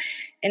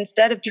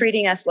 instead of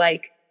treating us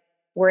like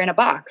we're in a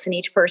box and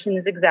each person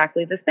is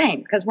exactly the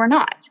same, because we're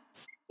not.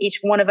 Each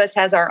one of us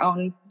has our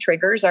own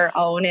triggers, our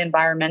own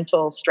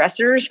environmental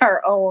stressors, our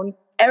own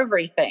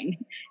everything,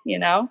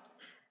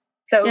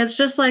 So it's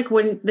just like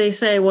when they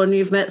say when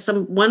you've met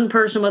one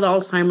person with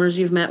Alzheimer's,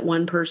 you've met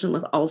one person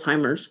with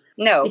Alzheimer's.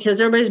 No, because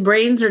everybody's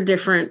brains are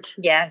different.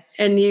 Yes,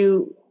 and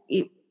you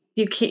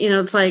can't.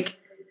 It's like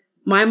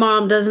my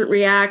mom doesn't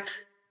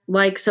react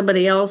like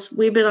somebody else.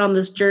 We've been on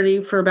this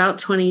journey for about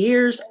 20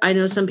 years. I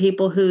know some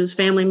people whose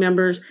family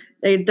members,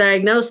 they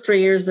diagnosed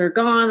 3 years, they're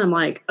gone. I'm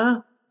like,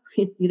 oh.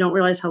 You don't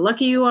realize how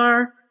lucky you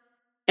are.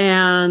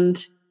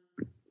 And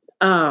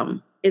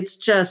it's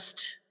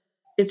just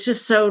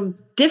so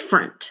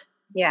different.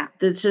 Yeah.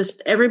 It's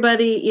just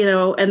everybody,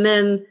 and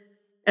then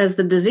as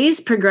the disease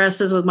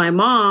progresses with my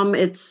mom,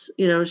 it's,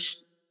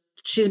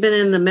 she's been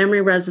in the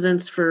memory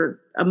residence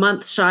for a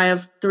month shy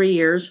of 3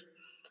 years.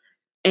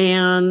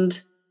 And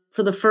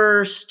for the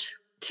first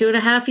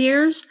 2.5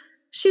 years,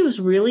 she was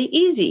really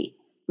easy.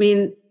 I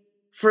mean,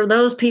 for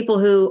those people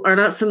who are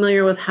not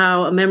familiar with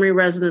how a memory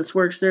residence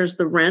works, there's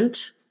the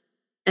rent,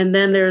 and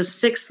then there's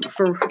 6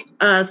 for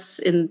us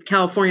in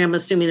California. I'm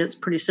assuming it's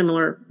pretty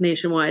similar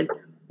nationwide.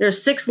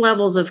 There's 6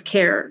 levels of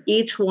care.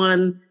 Each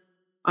one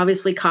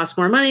obviously costs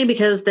more money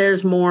because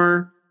there's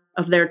more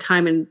of their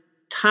time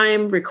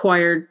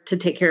required to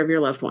take care of your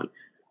loved one.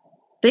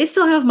 They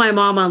still have my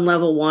mom on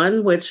level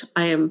 1, which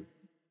I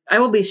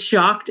will be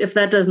shocked if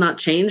that does not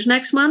change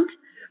next month,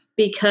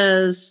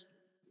 because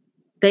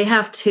they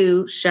have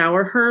to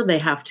shower her. They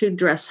have to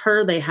dress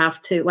her. They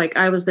have to, like,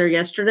 I was there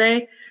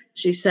yesterday.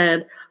 She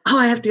said, oh,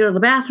 I have to go to the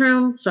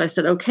bathroom. So I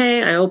said,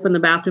 okay. I opened the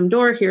bathroom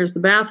door. Here's the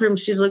bathroom.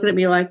 She's looking at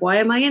me like, why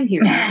am I in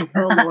here? Like,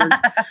 oh, Lord.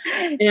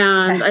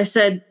 And I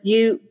said,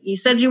 you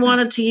said you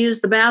wanted to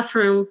use the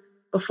bathroom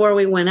before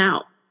we went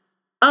out.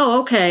 Oh,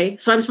 okay.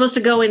 So I'm supposed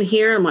to go in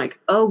here. I'm like,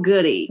 oh,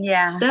 goody.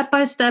 Yeah.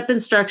 Step-by-step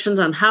instructions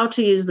on how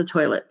to use the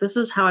toilet. This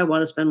is how I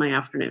want to spend my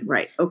afternoon.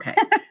 Right. Okay.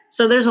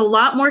 So there's a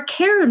lot more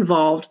care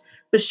involved.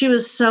 But she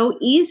was so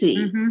easy.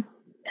 Mm-hmm.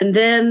 And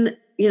then,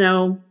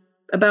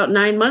 about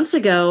 9 months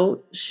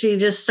ago, she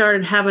just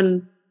started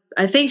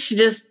I think she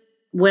just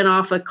went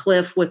off a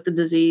cliff with the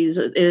disease.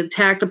 It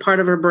attacked a part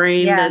of her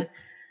brain that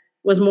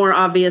was more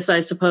obvious,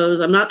 I suppose.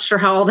 I'm not sure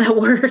how all that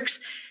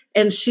works.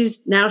 And she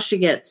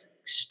gets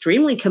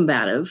extremely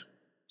combative.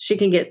 She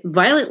can get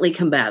violently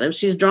combative.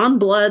 She's drawn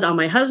blood on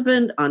my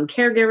husband, on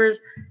caregivers.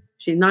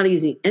 She's not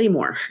easy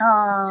anymore.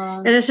 Aww.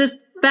 And it's just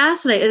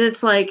fascinating. And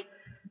it's like,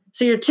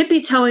 so you're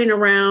tippy-toeing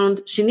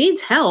around. She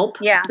needs help,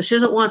 but she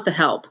doesn't want the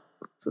help.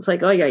 So it's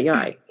like, oh,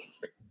 yeah.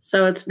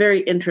 So it's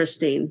very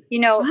interesting.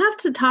 I'll have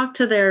to talk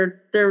to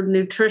their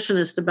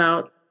nutritionist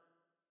about,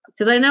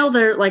 because I know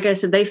they're, like I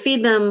said, they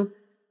feed them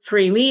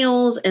 3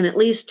 meals and at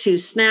least 2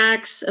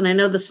 snacks. And I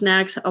know the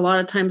snacks, a lot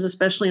of times,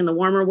 especially in the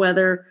warmer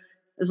weather,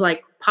 is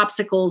like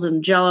popsicles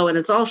and Jell-O, and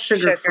it's all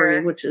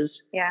sugar-free, which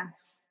is,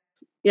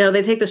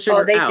 they take the sugar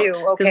out. Oh, they do.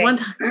 Okay.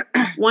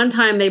 Because one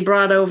time they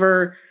brought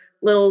over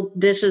little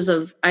dishes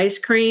of ice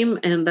cream,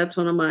 and that's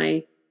one of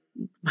my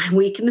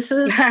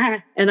weaknesses.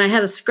 And I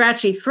had a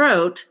scratchy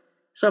throat,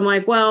 so I'm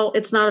like, well,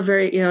 it's not a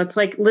very, it's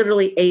like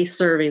literally a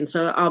serving,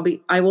 so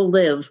I will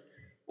live.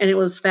 And it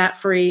was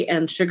fat-free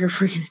and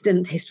sugar-free, and it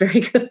didn't taste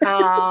very good.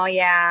 Oh,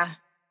 yeah.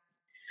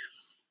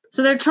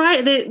 So they're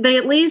trying. They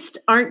at least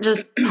aren't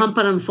just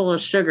pumping them full of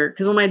sugar.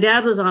 Because when my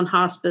dad was on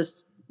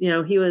hospice,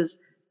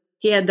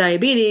 he had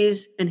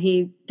diabetes, and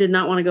he did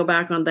not want to go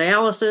back on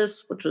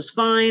dialysis, which was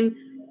fine.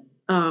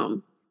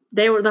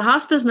 The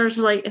hospice nurse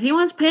was like, if he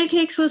wants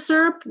pancakes with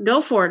syrup,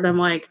 go for it. And I'm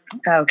like,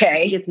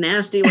 okay. He gets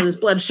nasty when his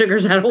blood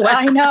sugar's out of whack.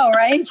 I know,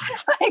 right?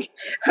 Like,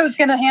 who's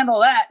going to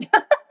handle that?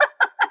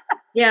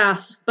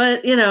 Yeah.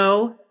 But,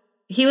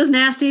 he was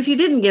nasty if you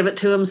didn't give it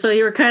to him. So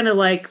you were kind of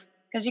like,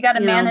 because you got to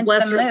manage the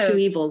moods. Lesser of 2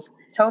 evils.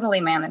 Totally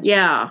manage.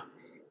 Yeah.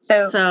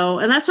 So,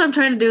 and that's what I'm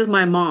trying to do with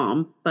my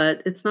mom,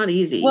 but it's not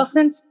easy. Well,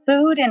 since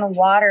food and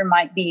water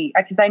might be,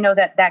 because I know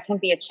that can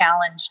be a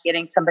challenge,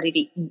 getting somebody to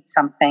eat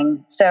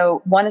something.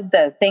 So one of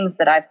the things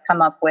that I've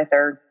come up with,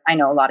 or I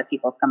know a lot of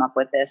people have come up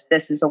with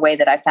this is a way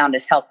that I found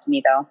has helped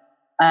me though,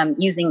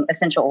 using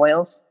essential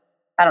oils.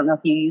 I don't know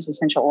if you use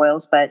essential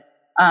oils, but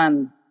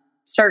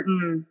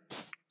certain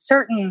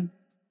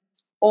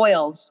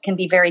oils can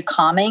be very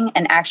calming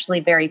and actually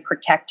very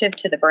protective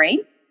to the brain.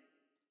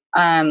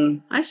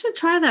 I should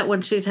try that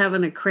when she's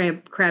having a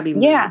crabby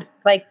mood. Yeah,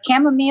 like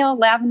chamomile,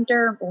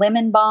 lavender,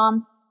 lemon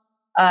balm.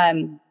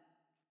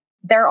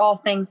 They're all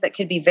things that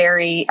could be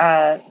very,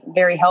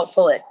 very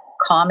helpful at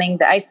calming.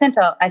 I sent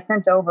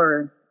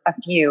over a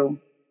few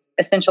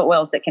essential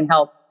oils that can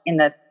help in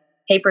the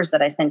papers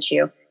that I sent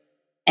you,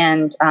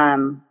 and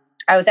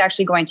I was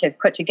actually going to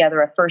put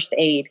together a first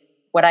aid,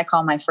 what I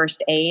call my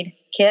first aid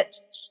kit,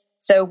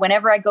 So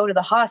whenever I go to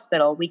the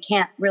hospital, we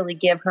can't really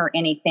give her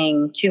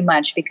anything too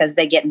much because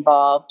they get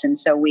involved. And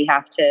so we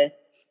have to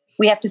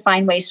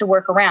find ways to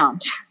work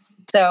around.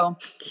 So,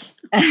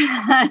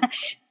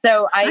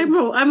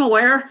 I'm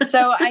aware.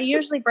 So I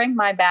usually bring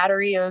my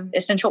battery of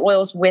essential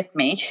oils with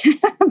me.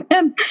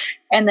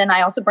 And then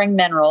I also bring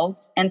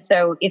minerals. And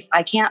so if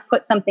I can't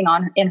put something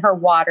in her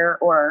water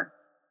or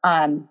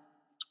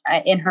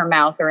in her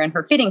mouth or in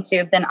her feeding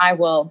tube, then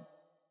I'll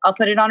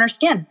put it on her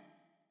skin,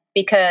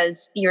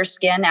 because your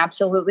skin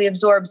absolutely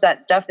absorbs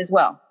that stuff as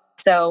well.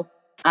 So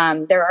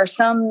there are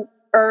some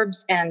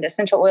herbs and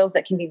essential oils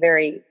that can be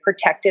very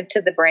protective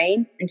to the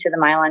brain and to the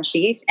myelin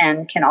sheath,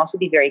 and can also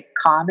be very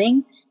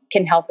calming,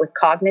 can help with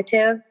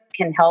cognitive,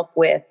 can help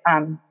with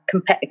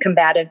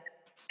combative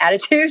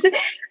attitude.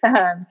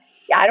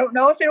 I don't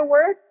know if it'll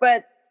work,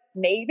 but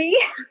maybe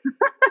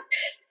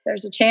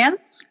there's a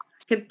chance.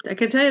 I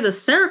can tell you the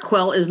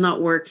Seroquel is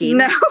not working.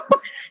 No.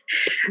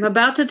 I'm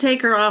about to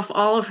take her off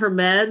all of her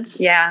meds.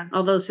 Yeah.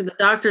 Although the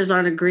doctors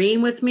aren't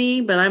agreeing with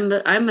me, but I'm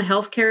the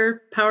healthcare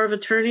power of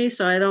attorney,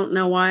 so I don't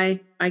know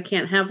why I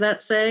can't have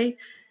that say.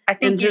 I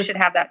think you should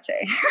have that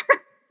say.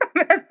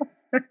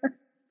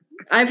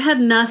 I've had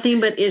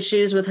nothing but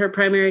issues with her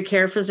primary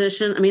care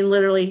physician. I mean,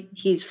 literally,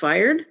 he's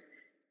fired,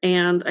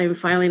 and I'm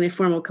filing a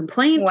formal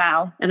complaint.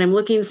 Wow. And I'm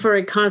looking for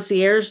a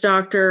concierge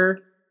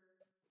doctor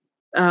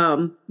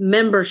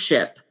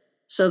membership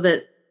so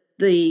that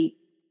the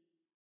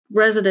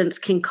residents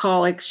can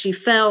call. Like, she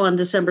fell on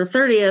December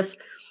 30th,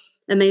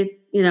 and they,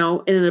 in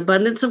an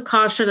abundance of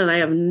caution, and I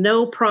have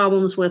no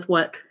problems with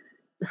what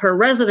her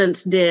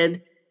residents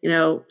did.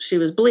 She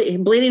was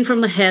bleeding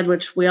from the head,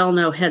 which we all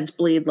know heads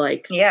bleed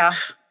like. Yeah.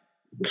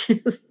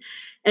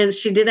 And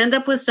she did end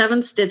up with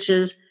 7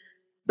 stitches,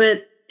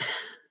 but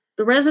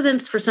the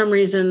residents, for some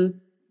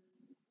reason,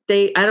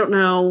 I don't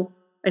know.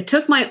 I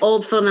took my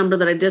old phone number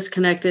that I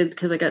disconnected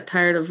because I got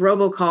tired of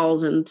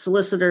robocalls and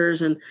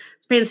solicitors and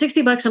paying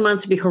 $60 a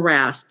month to be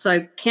harassed. So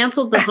I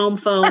canceled the home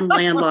phone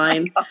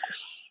landline.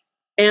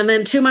 And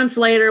then 2 months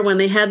later, when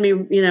they had me,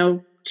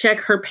 check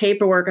her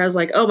paperwork, I was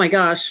like, oh my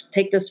gosh,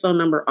 take this phone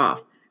number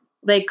off.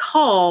 They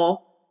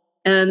call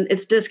and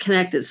it's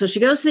disconnected. So she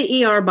goes to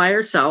the ER by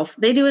herself.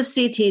 They do a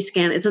CT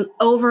scan. It's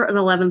over an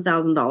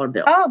 $11,000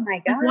 bill. Oh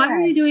my God. Why are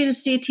you doing a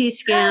CT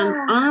scan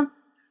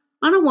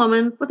on a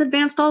woman with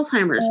advanced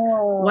Alzheimer's?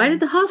 Oh. Why did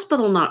the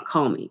hospital not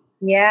call me?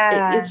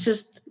 Yeah. It's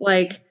just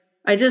like,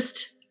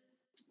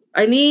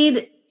 I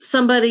need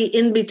somebody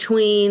in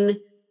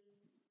between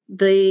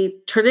the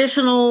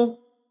traditional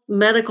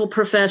medical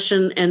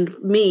profession and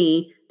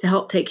me to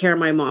help take care of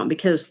my mom,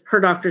 because her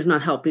doctor's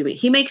not helping me.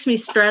 He makes me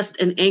stressed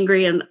and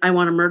angry, and I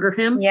want to murder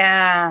him.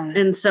 Yeah.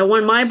 And so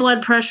when my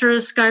blood pressure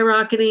is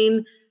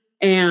skyrocketing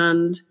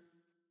and,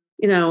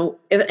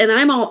 and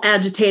I'm all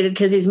agitated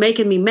because he's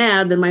making me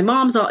mad, then my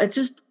mom's all, it's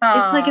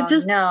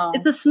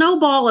a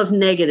snowball of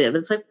negative.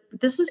 It's like,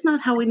 this is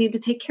not how we need to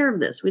take care of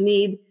this. We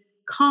need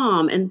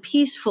calm and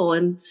peaceful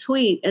and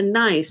sweet and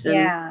nice. And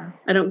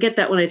I don't get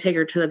that when I take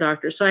her to the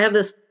doctor. So I have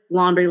this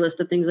laundry list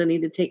of things I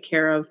need to take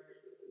care of.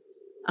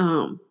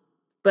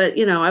 But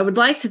I would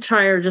like to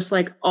try her just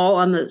like all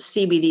on the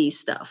CBD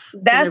stuff.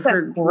 That's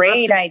a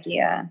great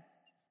idea.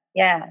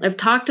 Yeah. I've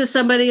talked to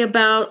somebody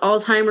about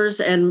Alzheimer's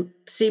and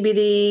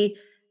CBD,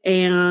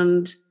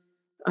 and,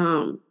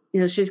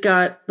 she's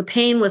got the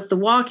pain with the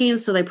walking.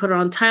 So they put her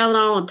on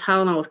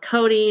Tylenol with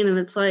codeine. And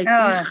it's like,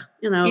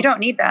 you don't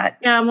need that.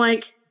 Yeah. I'm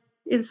like,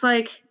 it's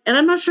like, and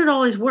I'm not sure it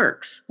always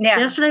works. Yeah.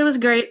 Yesterday was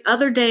great.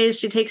 Other days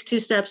she takes 2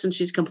 steps and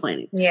she's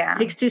complaining. Yeah.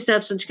 Takes 2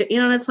 steps and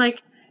and it's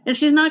like, and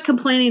she's not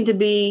complaining to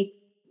be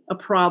a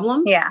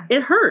problem. Yeah.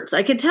 It hurts.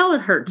 I could tell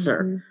it hurts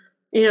her.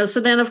 So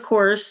then of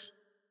course,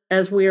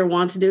 as we are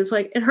wont to do, it's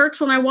like, it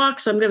hurts when I walk,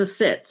 so I'm going to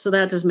sit. So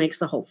that just makes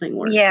the whole thing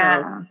worse.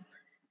 Yeah. So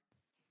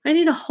I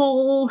need a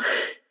whole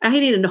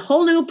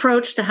new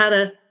approach to how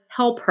to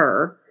help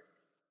her.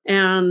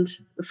 And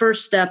the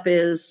first step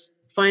is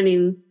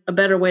finding a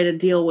better way to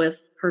deal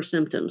with her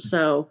symptoms.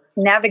 So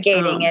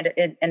navigating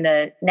it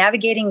and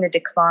navigating the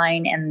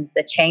decline and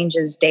the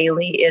changes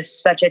daily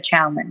is such a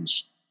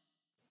challenge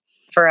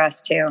for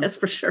us too. That's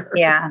for sure.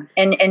 Yeah.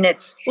 And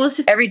it's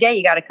every day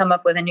you got to come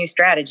up with a new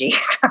strategy.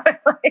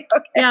 Okay.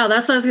 Yeah.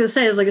 That's what I was going to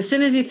say. It's like, as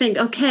soon as you think,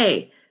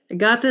 okay, I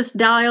got this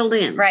dialed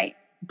in. Right.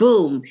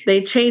 Boom.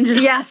 They change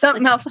it. Yeah.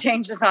 Something else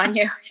changes on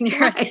you.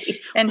 Right.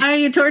 And why are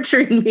you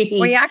torturing me?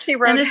 We actually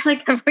wrote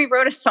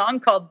a song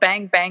called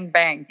Bang, Bang,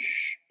 Bang,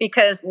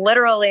 because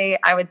literally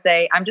I would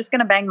say, I'm just going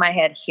to bang my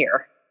head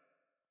here.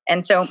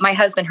 And so my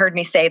husband heard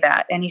me say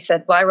that. And he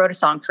said, well, I wrote a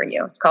song for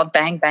you. It's called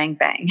Bang, Bang,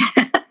 Bang.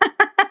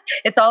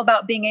 It's all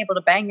about being able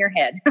to bang your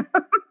head.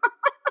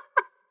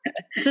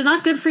 Which is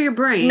not good for your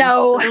brain.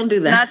 No, so don't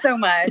do that. Not so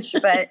much.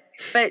 But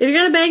if you're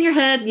going to bang your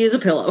head, use a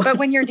pillow. But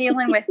when you're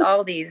dealing with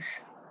all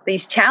these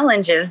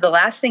challenges, the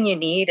last thing you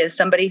need is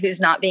somebody who's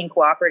not being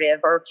cooperative.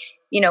 Or,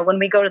 when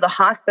we go to the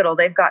hospital,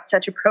 they've got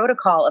such a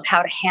protocol of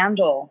how to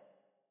handle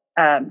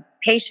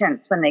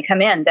patients when they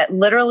come in that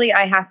literally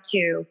I have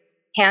to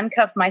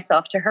handcuff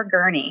myself to her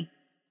gurney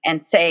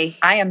and say,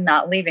 I am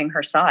not leaving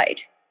her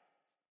side.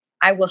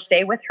 I will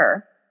stay with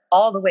her.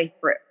 all the way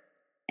through,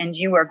 and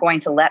you are going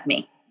to let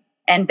me.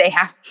 And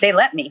they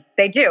let me.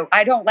 They do.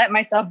 I don't let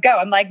myself go.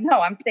 I'm like,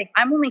 no, I'm staying.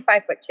 I'm only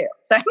 5'2".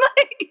 So I'm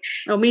like,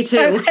 oh, me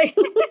too. Like,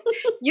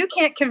 you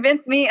can't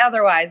convince me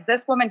otherwise.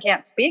 This woman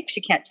can't speak.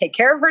 She can't take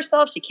care of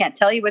herself. She can't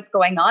tell you what's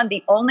going on.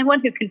 The only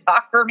one who can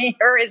talk for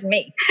her is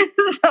me.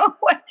 So,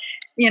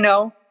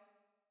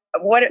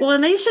 Well,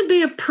 and they should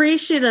be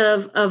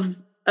appreciative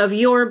of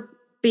your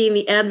being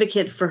the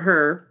advocate for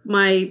her.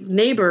 My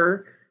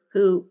neighbor,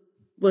 who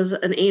was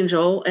an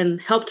angel and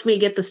helped me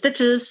get the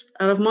stitches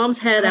out of mom's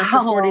head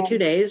after 42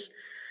 days.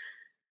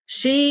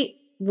 We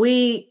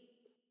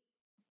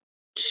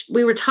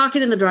were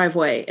talking in the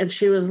driveway, and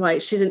she was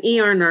like, she's an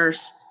ER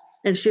nurse.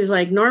 And she was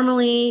like,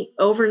 normally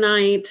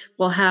overnight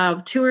we'll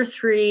have 2 or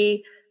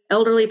 3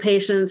 elderly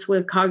patients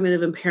with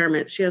cognitive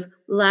impairment. She goes,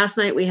 last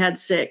night we had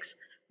 6.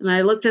 And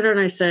I looked at her and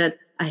I said,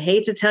 I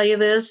hate to tell you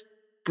this,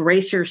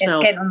 brace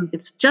yourself.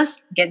 It's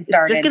just going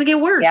to get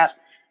worse. Yep.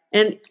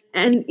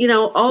 And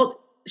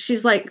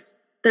she's like,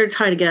 they're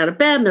trying to get out of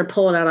bed and they're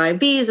pulling out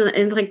IVs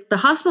and like the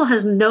hospital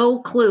has no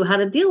clue how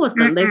to deal with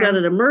them. Mm-mm. They've got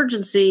an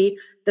emergency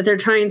that they're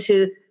trying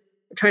to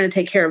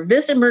take care of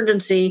this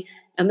emergency,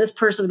 and this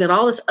person's got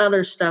all this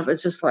other stuff.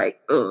 It's just like,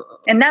 ugh.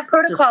 And that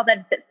protocol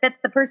that fits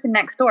the person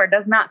next door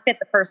does not fit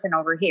the person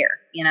over here,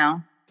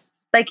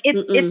 Like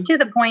it's to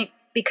the point,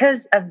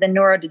 because of the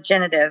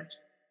neurodegenerative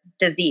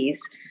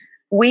disease,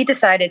 we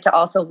decided to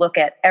also look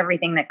at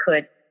everything that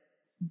could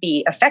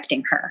be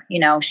affecting her.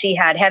 She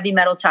had heavy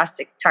metal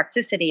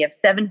toxicity of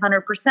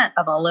 700%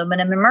 of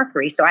aluminum and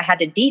mercury. So I had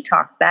to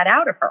detox that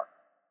out of her.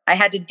 I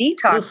had to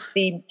detox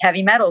the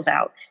heavy metals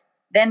out.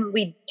 Then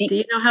do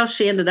you know how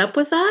she ended up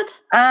with that?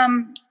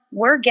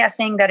 We're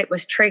guessing that it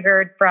was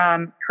triggered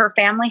from her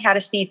family had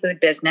a seafood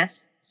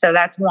business. So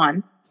that's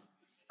one.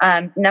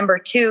 Number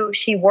 2,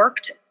 she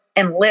worked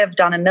and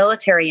lived on a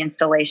military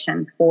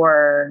installation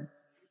for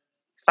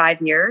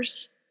 5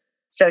 years.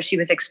 So she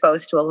was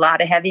exposed to a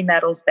lot of heavy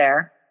metals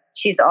there.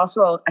 She's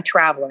also a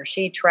traveler.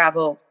 She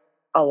traveled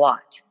a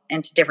lot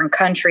into different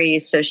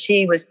countries. So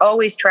she was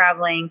always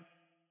traveling,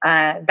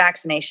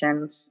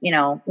 vaccinations,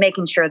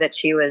 making sure that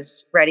she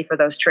was ready for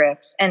those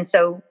trips. And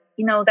so,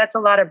 that's a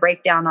lot of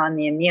breakdown on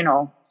the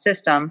immune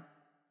system.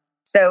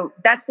 So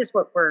that's just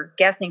what we're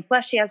guessing.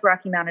 Plus she has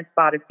Rocky Mountain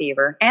spotted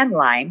fever and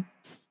Lyme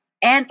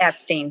and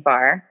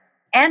Epstein-Barr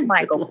and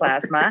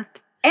mycoplasma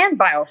and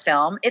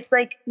biofilm. It's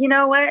like, you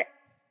know what?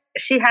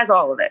 She has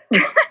all of it.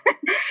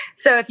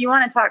 So if you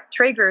want to talk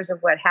triggers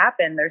of what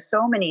happened, there's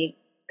so many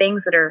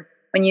things that are,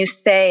 when you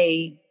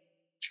say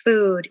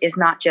food is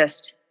not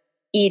just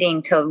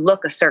eating to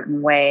look a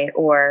certain way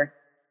or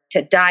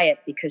to diet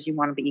because you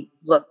want to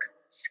look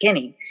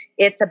skinny.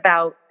 It's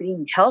about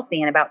being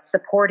healthy and about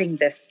supporting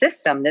this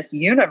system, this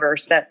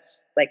universe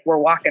that's like we're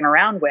walking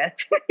around with,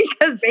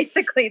 because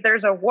basically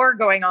there's a war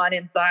going on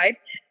inside.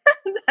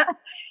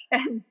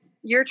 And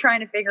you're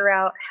trying to figure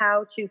out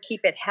how to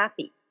keep it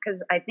happy.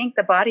 Because I think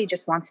the body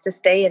just wants to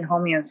stay in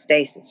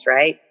homeostasis,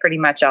 right? Pretty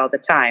much all the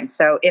time.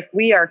 So if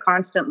we are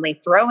constantly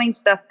throwing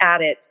stuff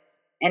at it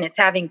and it's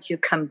having to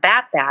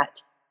combat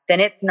that, then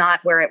it's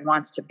not where it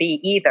wants to be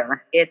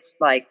either. It's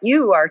like,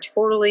 you are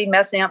totally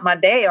messing up my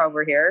day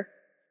over here.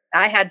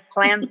 I had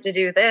plans to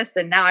do this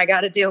and now I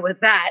got to deal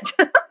with that.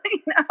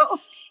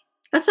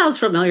 That sounds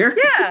familiar.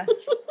 Yeah.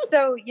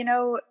 So,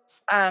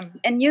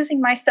 and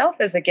using myself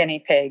as a guinea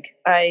pig,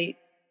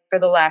 for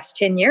the last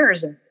 10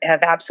 years,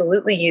 have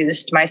absolutely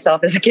used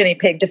myself as a guinea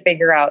pig to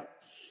figure out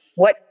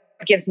what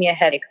gives me a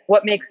headache,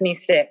 what makes me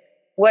sick,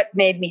 what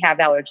made me have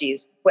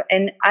allergies.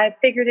 And I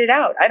figured it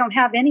out. I don't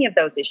have any of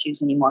those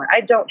issues anymore.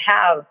 I don't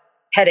have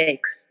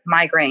headaches,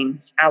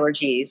 migraines,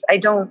 allergies. I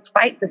don't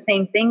fight the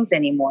same things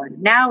anymore.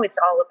 Now it's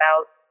all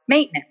about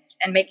maintenance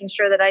and making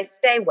sure that I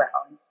stay well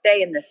and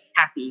stay in this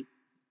happy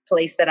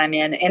place that I'm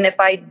in. And if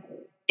I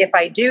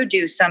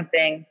do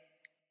something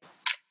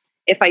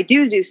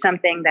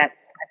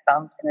that's, my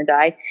phone's going to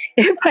die.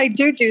 If I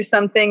do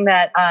something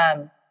that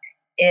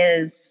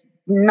is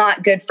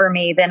not good for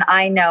me, then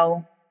I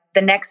know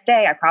the next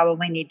day I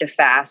probably need to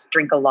fast,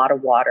 drink a lot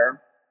of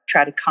water,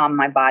 try to calm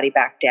my body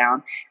back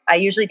down. I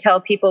usually tell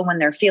people when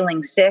they're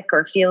feeling sick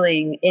or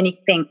feeling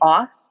anything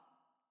off,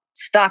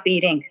 stop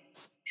eating.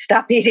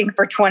 Stop eating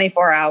for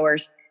 24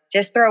 hours.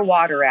 Just throw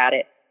water at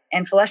it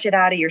and flush it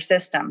out of your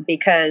system,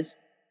 because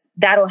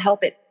that'll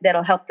help it.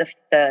 That'll help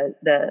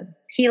the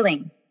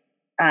healing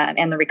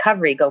and the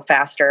recovery go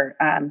faster.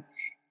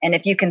 And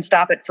if you can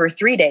stop it for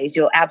 3 days,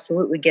 you'll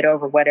absolutely get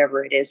over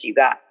whatever it is you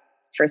got.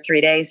 For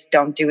 3 days,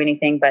 don't do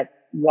anything but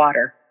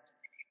water.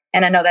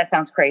 And I know that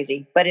sounds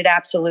crazy, but it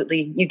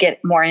absolutely, you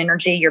get more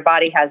energy. Your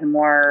body has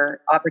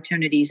more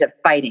opportunities of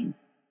fighting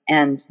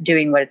and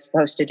doing what it's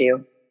supposed to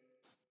do.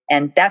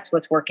 And that's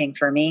what's working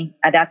for me.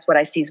 That's what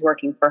I see is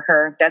working for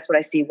her. That's what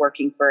I see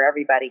working for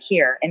everybody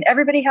here. And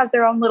everybody has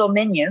their own little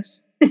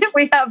menus.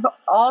 We have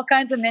all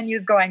kinds of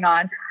menus going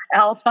on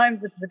at all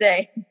times of the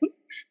day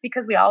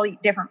because we all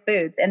eat different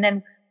foods. And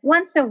then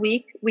once a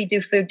week, we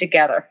do food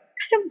together.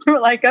 So we're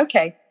like,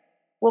 okay,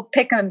 we'll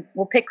pick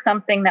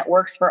something that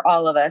works for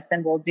all of us,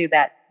 and we'll do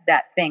that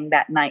thing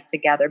that night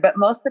together. But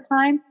most of the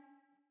time,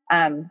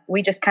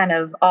 We just kind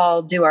of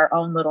all do our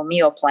own little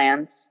meal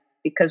plans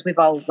because we've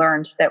all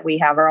learned that we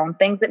have our own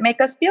things that make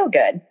us feel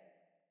good.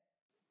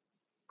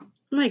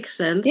 Makes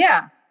sense.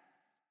 Yeah.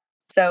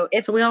 So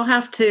we all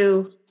have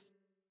to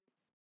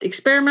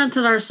experiment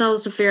on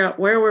ourselves to figure out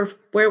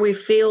where we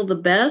feel the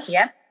best.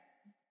 Yeah.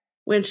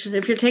 Which,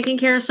 if you're taking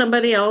care of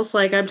somebody else,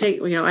 like I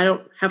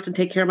don't have to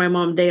take care of my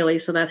mom daily,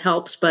 so that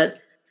helps. But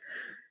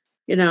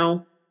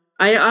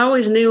I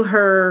always knew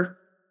her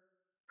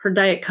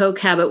Diet Coke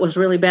habit was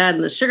really bad,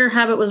 and the sugar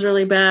habit was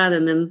really bad.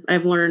 And then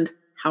I've learned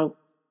how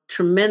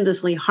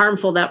tremendously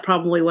harmful that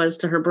probably was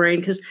to her brain,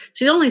 because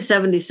she's only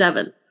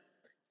 77.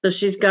 So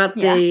she's got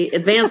the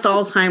advanced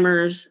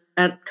Alzheimer's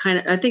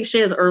I think she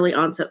has early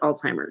onset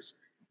Alzheimer's.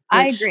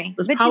 I agree.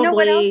 Was but probably you know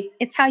what else?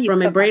 It's how you from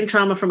cook a brain them.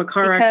 trauma from a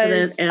car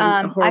accident and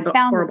a horrible, I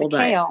found horrible with the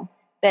diet. kale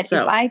that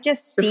if I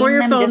just steam before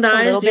your them phone just dies,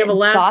 a little do you bit have a and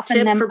last soften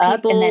tip them for up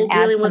people and then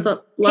add dealing some with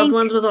loved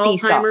ones with sea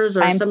Alzheimer's,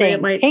 salt. or somebody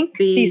that might pink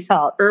be sea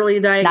salt. early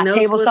diagnosed not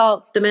table with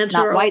salt, dementia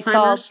not or white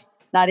Alzheimer's? salt,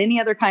 not any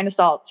other kind of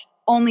salt.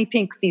 Only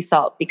pink sea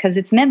salt, because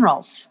it's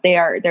minerals.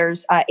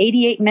 There's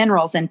 88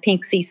 minerals in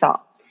pink sea salt,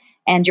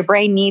 and your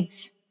brain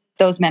needs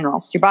those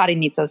minerals. Your body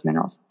needs those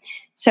minerals.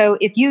 So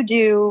if you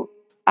do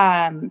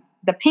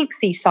the pink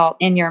sea salt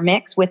in your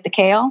mix with the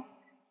kale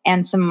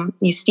and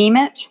you steam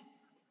it,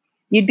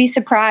 you'd be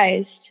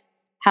surprised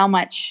how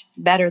much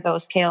better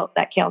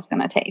that kale's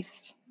going to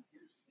taste.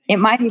 It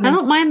might even. I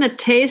don't mind the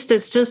taste.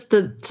 It's just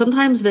that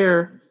sometimes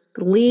their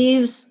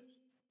leaves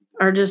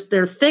are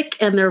they're thick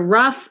and they're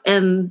rough,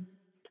 and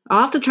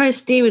I'll have to try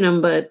steaming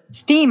them. But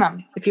steam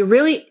them. If you're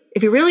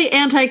really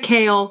anti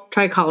kale,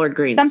 try collard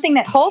greens. Something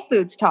that Whole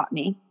Foods taught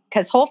me,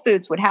 because Whole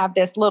Foods would have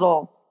this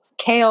little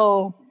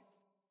kale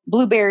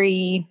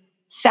blueberry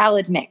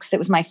salad mix that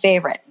was my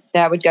favorite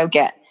that I would go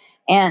get.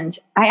 And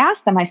I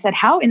asked them, I said,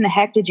 how in the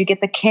heck did you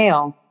get the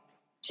kale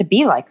to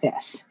be like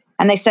this?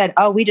 And they said,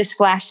 oh, we just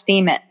flash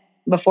steam it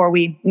before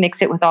we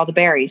mix it with all the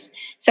berries.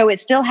 So it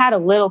still had a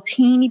little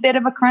teeny bit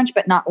of a crunch,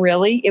 but not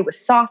really. It was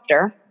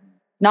softer,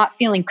 not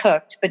feeling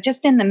cooked, but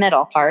just in the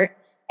middle part.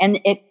 And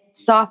it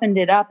softened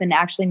it up and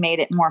actually made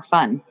it more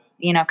fun,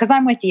 because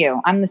I'm with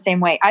you. I'm the same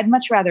way. I'd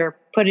much rather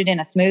put it in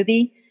a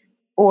smoothie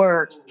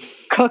or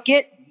cook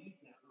it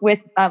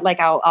with,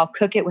 I'll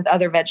cook it with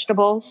other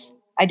vegetables.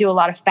 I do a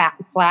lot of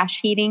flash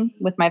heating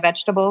with my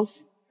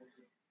vegetables.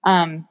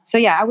 So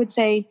yeah, I would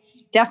say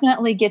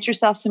definitely get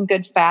yourself some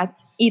good fat,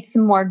 eat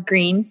some more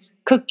greens,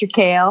 cook your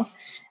kale,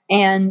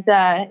 and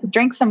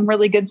drink some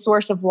really good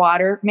source of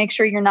water. Make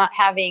sure you're not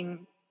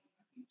having,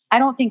 I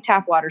don't think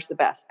tap water's the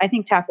best. I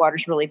think tap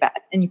water's really bad,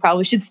 and you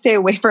probably should stay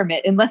away from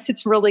it unless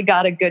it's really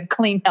got a good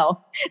clean health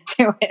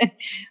to it.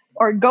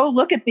 Or go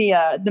look at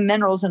the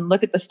minerals and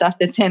look at the stuff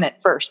that's in it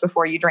first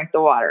before you drink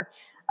the water.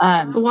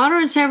 The water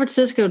in San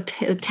Francisco,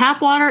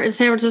 tap water in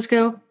San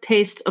Francisco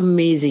tastes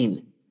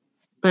amazing.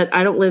 But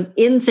I don't live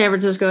in San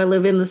Francisco. I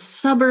live in the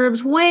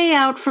suburbs way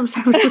out from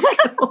San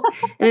Francisco.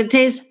 And it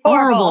tastes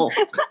horrible.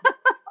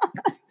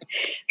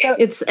 So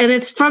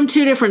it's from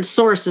two different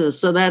sources.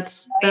 So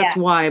that's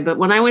why. But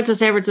when I went to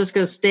San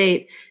Francisco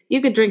State,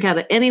 you could drink out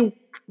of any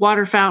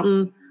water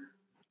fountain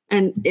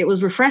and it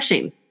was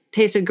refreshing.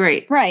 Tasted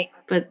great. Right.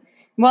 But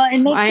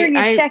and make sure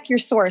you check your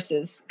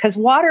sources, because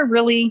water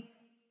really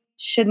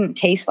shouldn't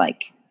taste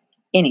like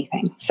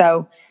anything.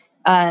 So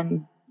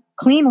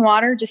clean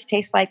water just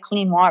tastes like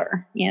clean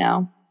water,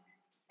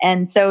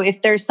 And so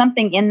if there's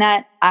something in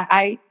that,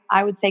 I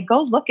would say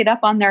go look it up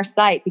on their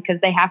site,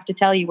 because they have to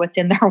tell you what's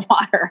in their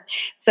water.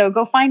 So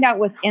go find out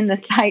what's in the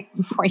site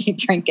before you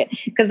drink it,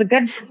 because a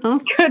good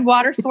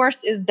water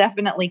source is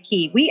definitely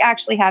key. We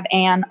actually have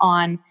Anne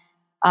on,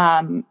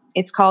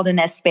 it's called an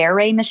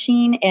aspirate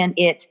machine, and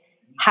it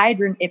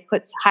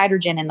puts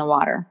hydrogen in the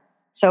water.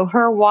 So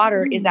her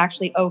water is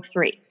actually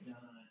O3.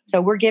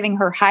 So we're giving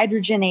her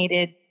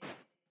hydrogenated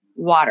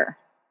water.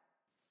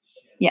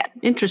 Yeah.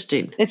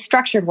 Interesting. It's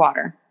structured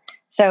water.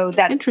 So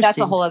that's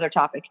a whole other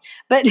topic.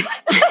 But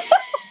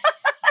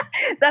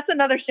that's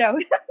another show.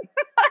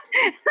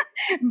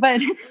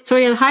 But so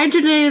we had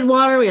hydrogenated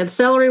water, we had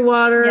celery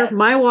water. Yes.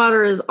 My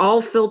water is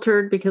all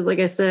filtered because, like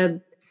I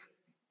said,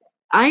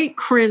 I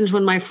cringe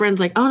when my friend's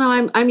like, "Oh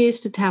no, I'm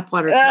used to tap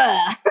water."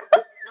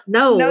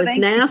 No, it's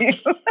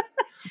nasty.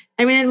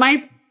 I mean,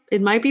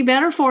 it might be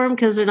better for them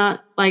because they're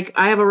not like,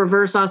 I have a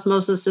reverse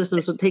osmosis system,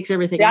 so it takes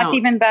everything out. That's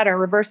even better.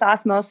 Reverse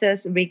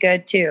osmosis would be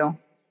good too.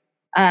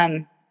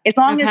 As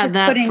long as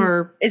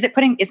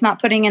it's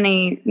not putting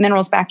any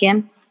minerals back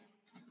in.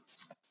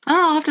 I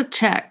don't know, I'll have to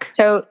check.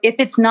 So if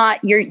it's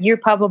not, you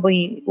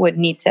probably would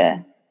need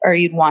to, or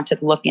you'd want to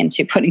look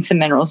into putting some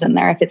minerals in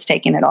there if it's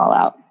taking it all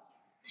out.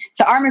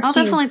 So our machine, I'll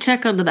definitely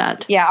check into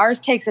that. Yeah, ours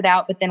takes it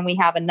out, but then we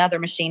have another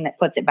machine that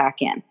puts it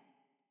back in.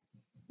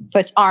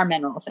 Puts our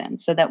minerals in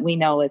so that we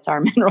know it's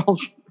our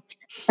minerals.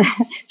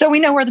 So we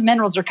know where the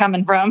minerals are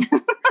coming from.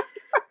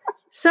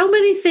 So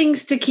many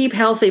things to keep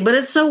healthy, but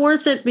it's so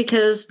worth it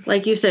because,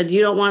 like you said,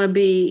 you don't want to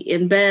be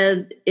in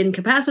bed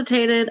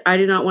incapacitated. I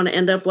do not want to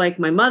end up like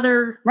my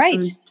mother.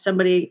 Right.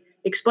 Somebody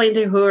explained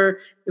to her,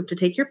 you have to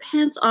take your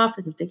pants off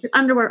and you take your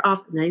underwear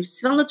off and then you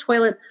sit on the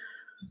toilet.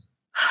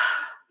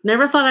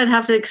 Never thought I'd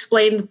have to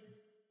explain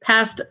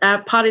past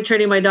potty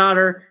training my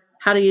daughter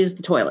how to use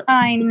the toilet.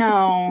 I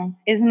know.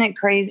 Isn't it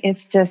crazy?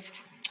 It's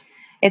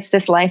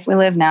this life we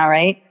live now,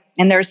 right?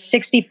 And there's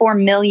 64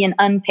 million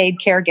unpaid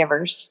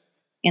caregivers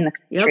in the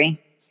country. Yep.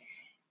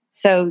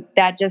 So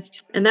that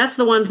just... And that's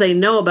the ones they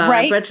know about.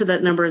 Right? I bet you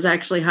that number is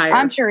actually higher.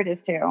 I'm sure it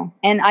is too.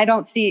 And I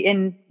don't see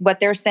in what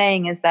they're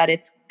saying is that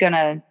it's going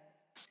to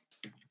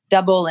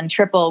double and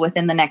triple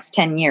within the next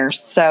 10 years.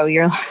 So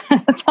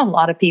that's a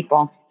lot of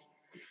people.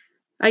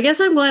 I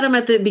guess I'm glad I'm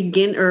at the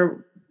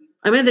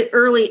I'm at the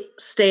early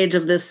stage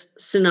of this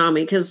tsunami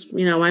because,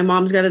 my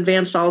mom's got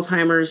advanced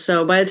Alzheimer's.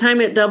 So by the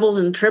time it doubles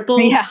and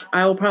triples,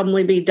 I will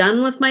probably be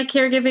done with my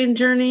caregiving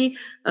journey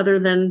other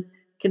than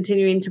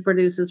continuing to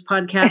produce this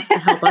podcast to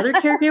help other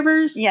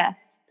caregivers.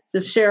 Yes. To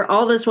share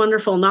all this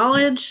wonderful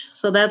knowledge.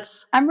 So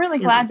I'm really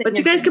glad that but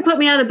you guys could put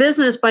me out of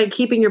business by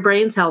keeping your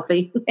brains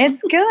healthy.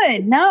 It's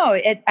good. No,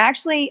 it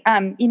actually,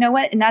 you know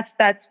what? And that's,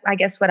 I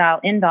guess what I'll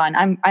end on.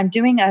 I'm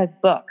doing a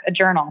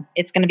journal.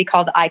 It's going to be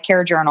called the I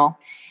Care Journal.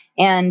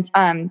 And,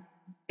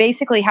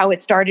 basically how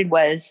it started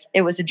was,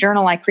 it was a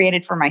journal I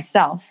created for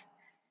myself.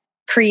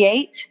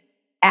 Create,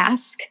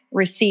 ask,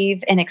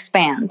 receive, and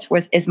expand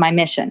is my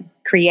mission.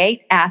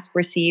 Create, ask,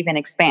 receive, and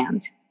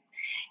expand.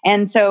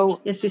 And so,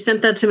 yes, you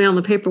sent that to me on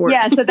the paperwork.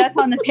 Yeah, so that's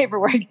on the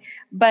paperwork,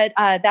 but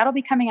that'll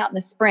be coming out in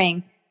the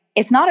spring.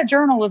 It's not a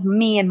journal of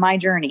me and my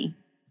journey.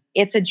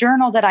 It's a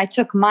journal that I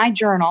took my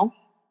journal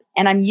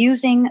and I'm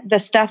using the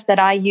stuff that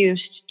I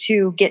used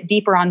to get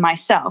deeper on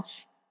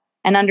myself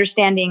and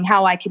understanding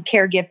how I could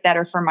caregive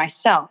better for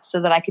myself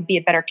so that I could be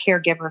a better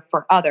caregiver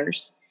for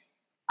others.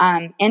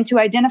 And to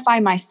identify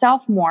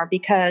myself more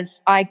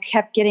because I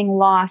kept getting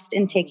lost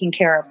in taking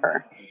care of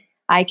her.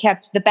 I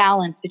kept the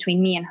balance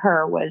between me and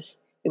her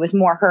it was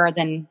more her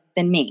than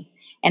me.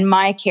 And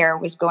my care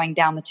was going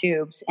down the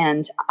tubes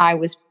and I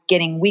was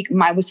getting weak.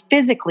 I was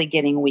physically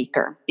getting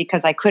weaker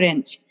because I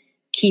couldn't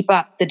keep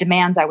up the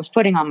demands I was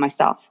putting on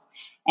myself.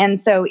 And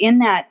so in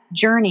that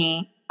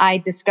journey, I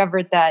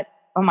discovered that,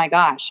 oh my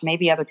gosh,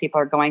 maybe other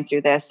people are going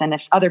through this. And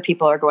if other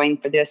people are going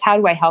through this, how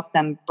do I help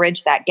them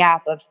bridge that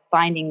gap of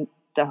finding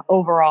the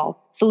overall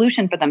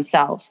solution for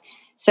themselves?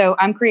 So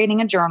I'm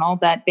creating a journal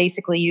that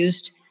basically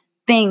used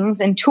things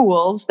and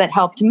tools that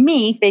helped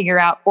me figure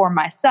out for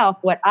myself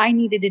what I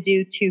needed to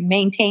do to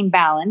maintain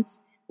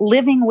balance,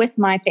 living with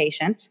my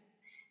patient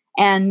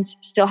and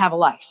still have a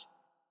life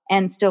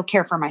and still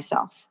care for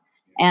myself.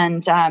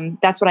 And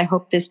that's what I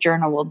hope this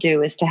journal will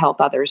do, is to help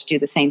others do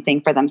the same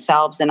thing for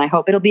themselves. And I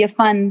hope it'll be a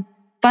fun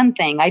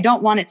thing. I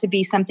don't want it to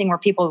be something where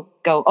people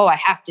go, oh, I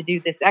have to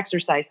do this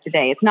exercise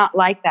today. It's not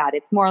like that.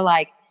 It's more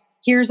like,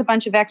 here's a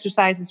bunch of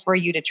exercises for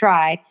you to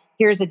try.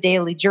 Here's a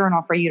daily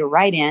journal for you to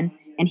write in.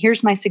 And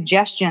here's my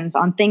suggestions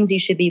on things you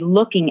should be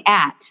looking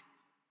at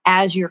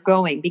as you're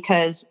going.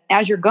 Because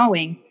as you're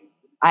going,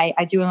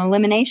 I do an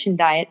elimination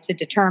diet to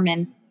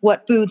determine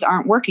what foods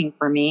aren't working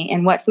for me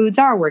and what foods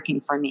are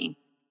working for me.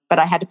 But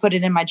I had to put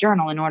it in my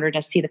journal in order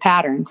to see the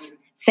patterns.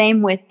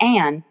 Same with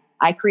Anne.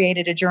 I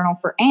created a journal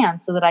for Anne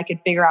so that I could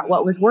figure out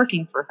what was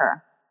working for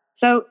her.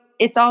 So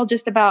it's all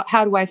just about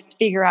how do I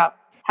figure out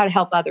how to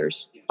help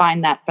others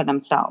find that for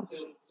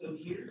themselves.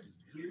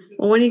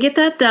 Well, when you get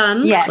that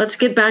done, yes. Let's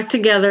get back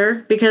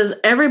together because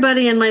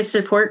everybody in my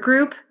support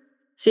group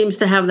seems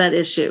to have that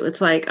issue. It's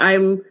like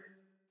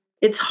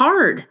it's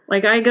hard.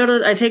 Like I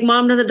take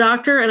mom to the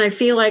doctor and I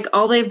feel like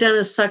all they've done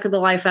is suck the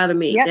life out of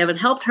me. Yep. They haven't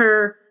helped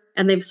her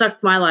and they've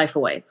sucked my life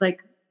away. It's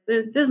like,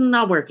 this is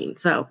not working.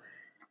 So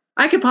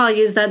I could probably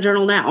use that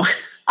journal now.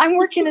 I'm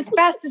working as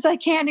fast as I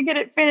can to get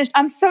it finished.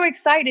 I'm so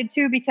excited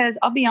too, because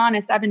I'll be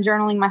honest, I've been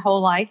journaling my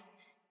whole life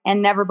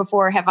and never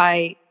before have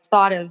I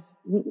thought of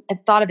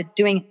it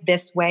doing it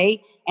this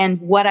way,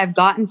 and what I've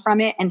gotten from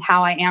it and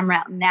how I am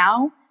right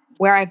now,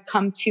 where I've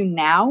come to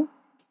now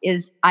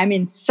is I'm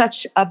in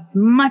such a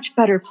much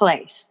better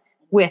place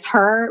with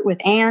her, with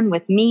Anne,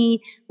 with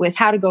me, with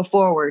how to go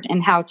forward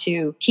and how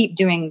to keep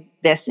doing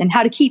this and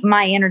how to keep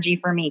my energy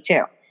for me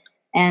too.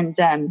 And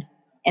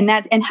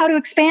how to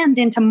expand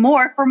into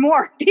more for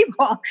more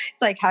people.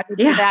 It's like, how do you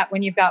do that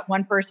when you've got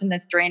one person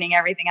that's draining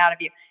everything out of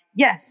you?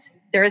 Yes,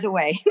 there is a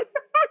way.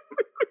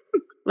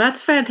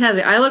 That's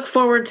fantastic. I look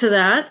forward to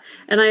that.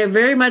 And I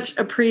very much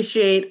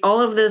appreciate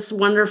all of this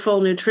wonderful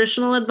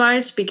nutritional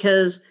advice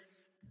because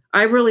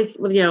I really,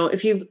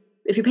 if you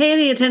pay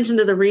any attention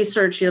to the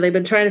research, they've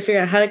been trying to figure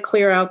out how to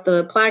clear out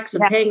the plaques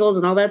and tangles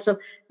and all that stuff.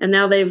 And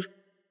now they've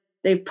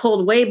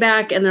pulled way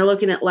back and they're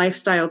looking at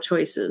lifestyle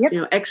choices,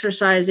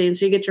 exercising.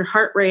 So you get your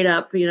heart rate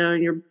up,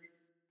 and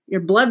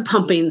your blood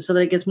pumping so that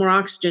it gets more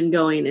oxygen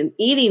going, and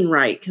eating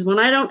right. Because when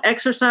I don't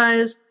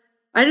exercise,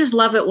 I just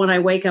love it when I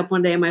wake up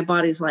one day and my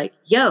body's like,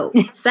 yo,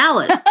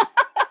 salad,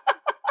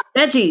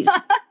 veggies.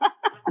 I'm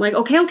like,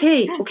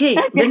 okay.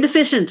 Been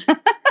deficient.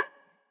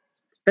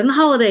 It's been the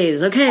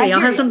holidays. Okay.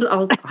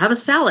 I'll have a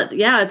salad.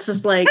 Yeah. It's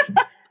just like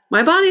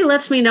my body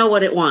lets me know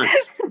what it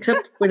wants,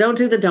 except we don't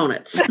do the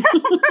donuts.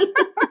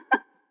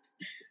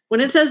 When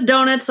it says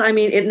donuts,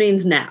 it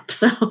means nap.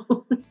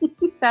 So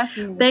That's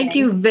amazing. Thank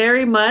you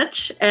very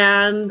much.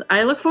 And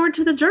I look forward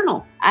to the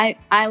journal.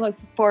 I look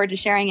forward to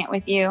sharing it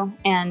with you,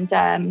 and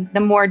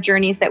the more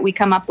journeys that we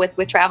come up with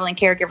traveling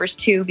caregivers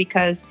too,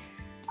 because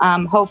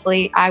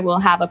hopefully I will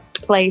have a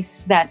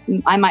place that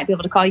I might be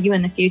able to call you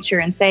in the future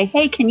and say,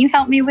 hey, can you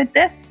help me with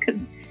this?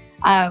 Because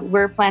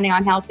we're planning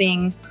on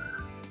helping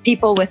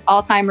people with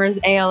Alzheimer's,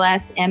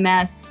 ALS,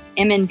 MS,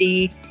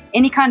 MND,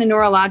 any kind of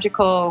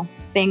neurological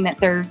thing that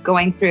they're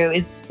going through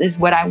is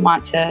what I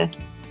want to,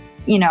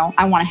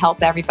 I want to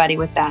help everybody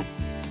with that.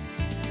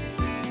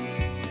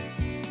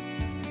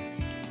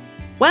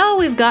 Well,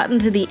 we've gotten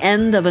to the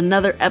end of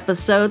another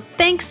episode.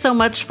 Thanks so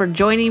much for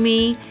joining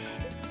me.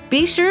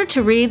 Be sure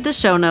to read the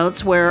show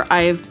notes where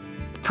I've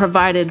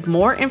provided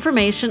more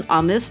information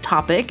on this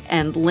topic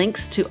and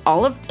links to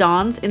all of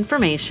Dawn's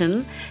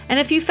information. And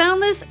if you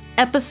found this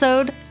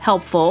episode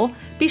helpful,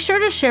 be sure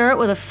to share it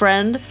with a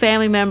friend,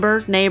 family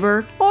member,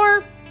 neighbor,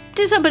 or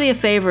do somebody a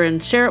favor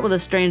and share it with a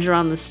stranger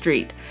on the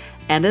street.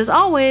 And as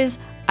always,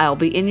 I'll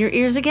be in your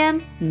ears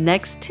again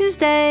next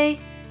Tuesday.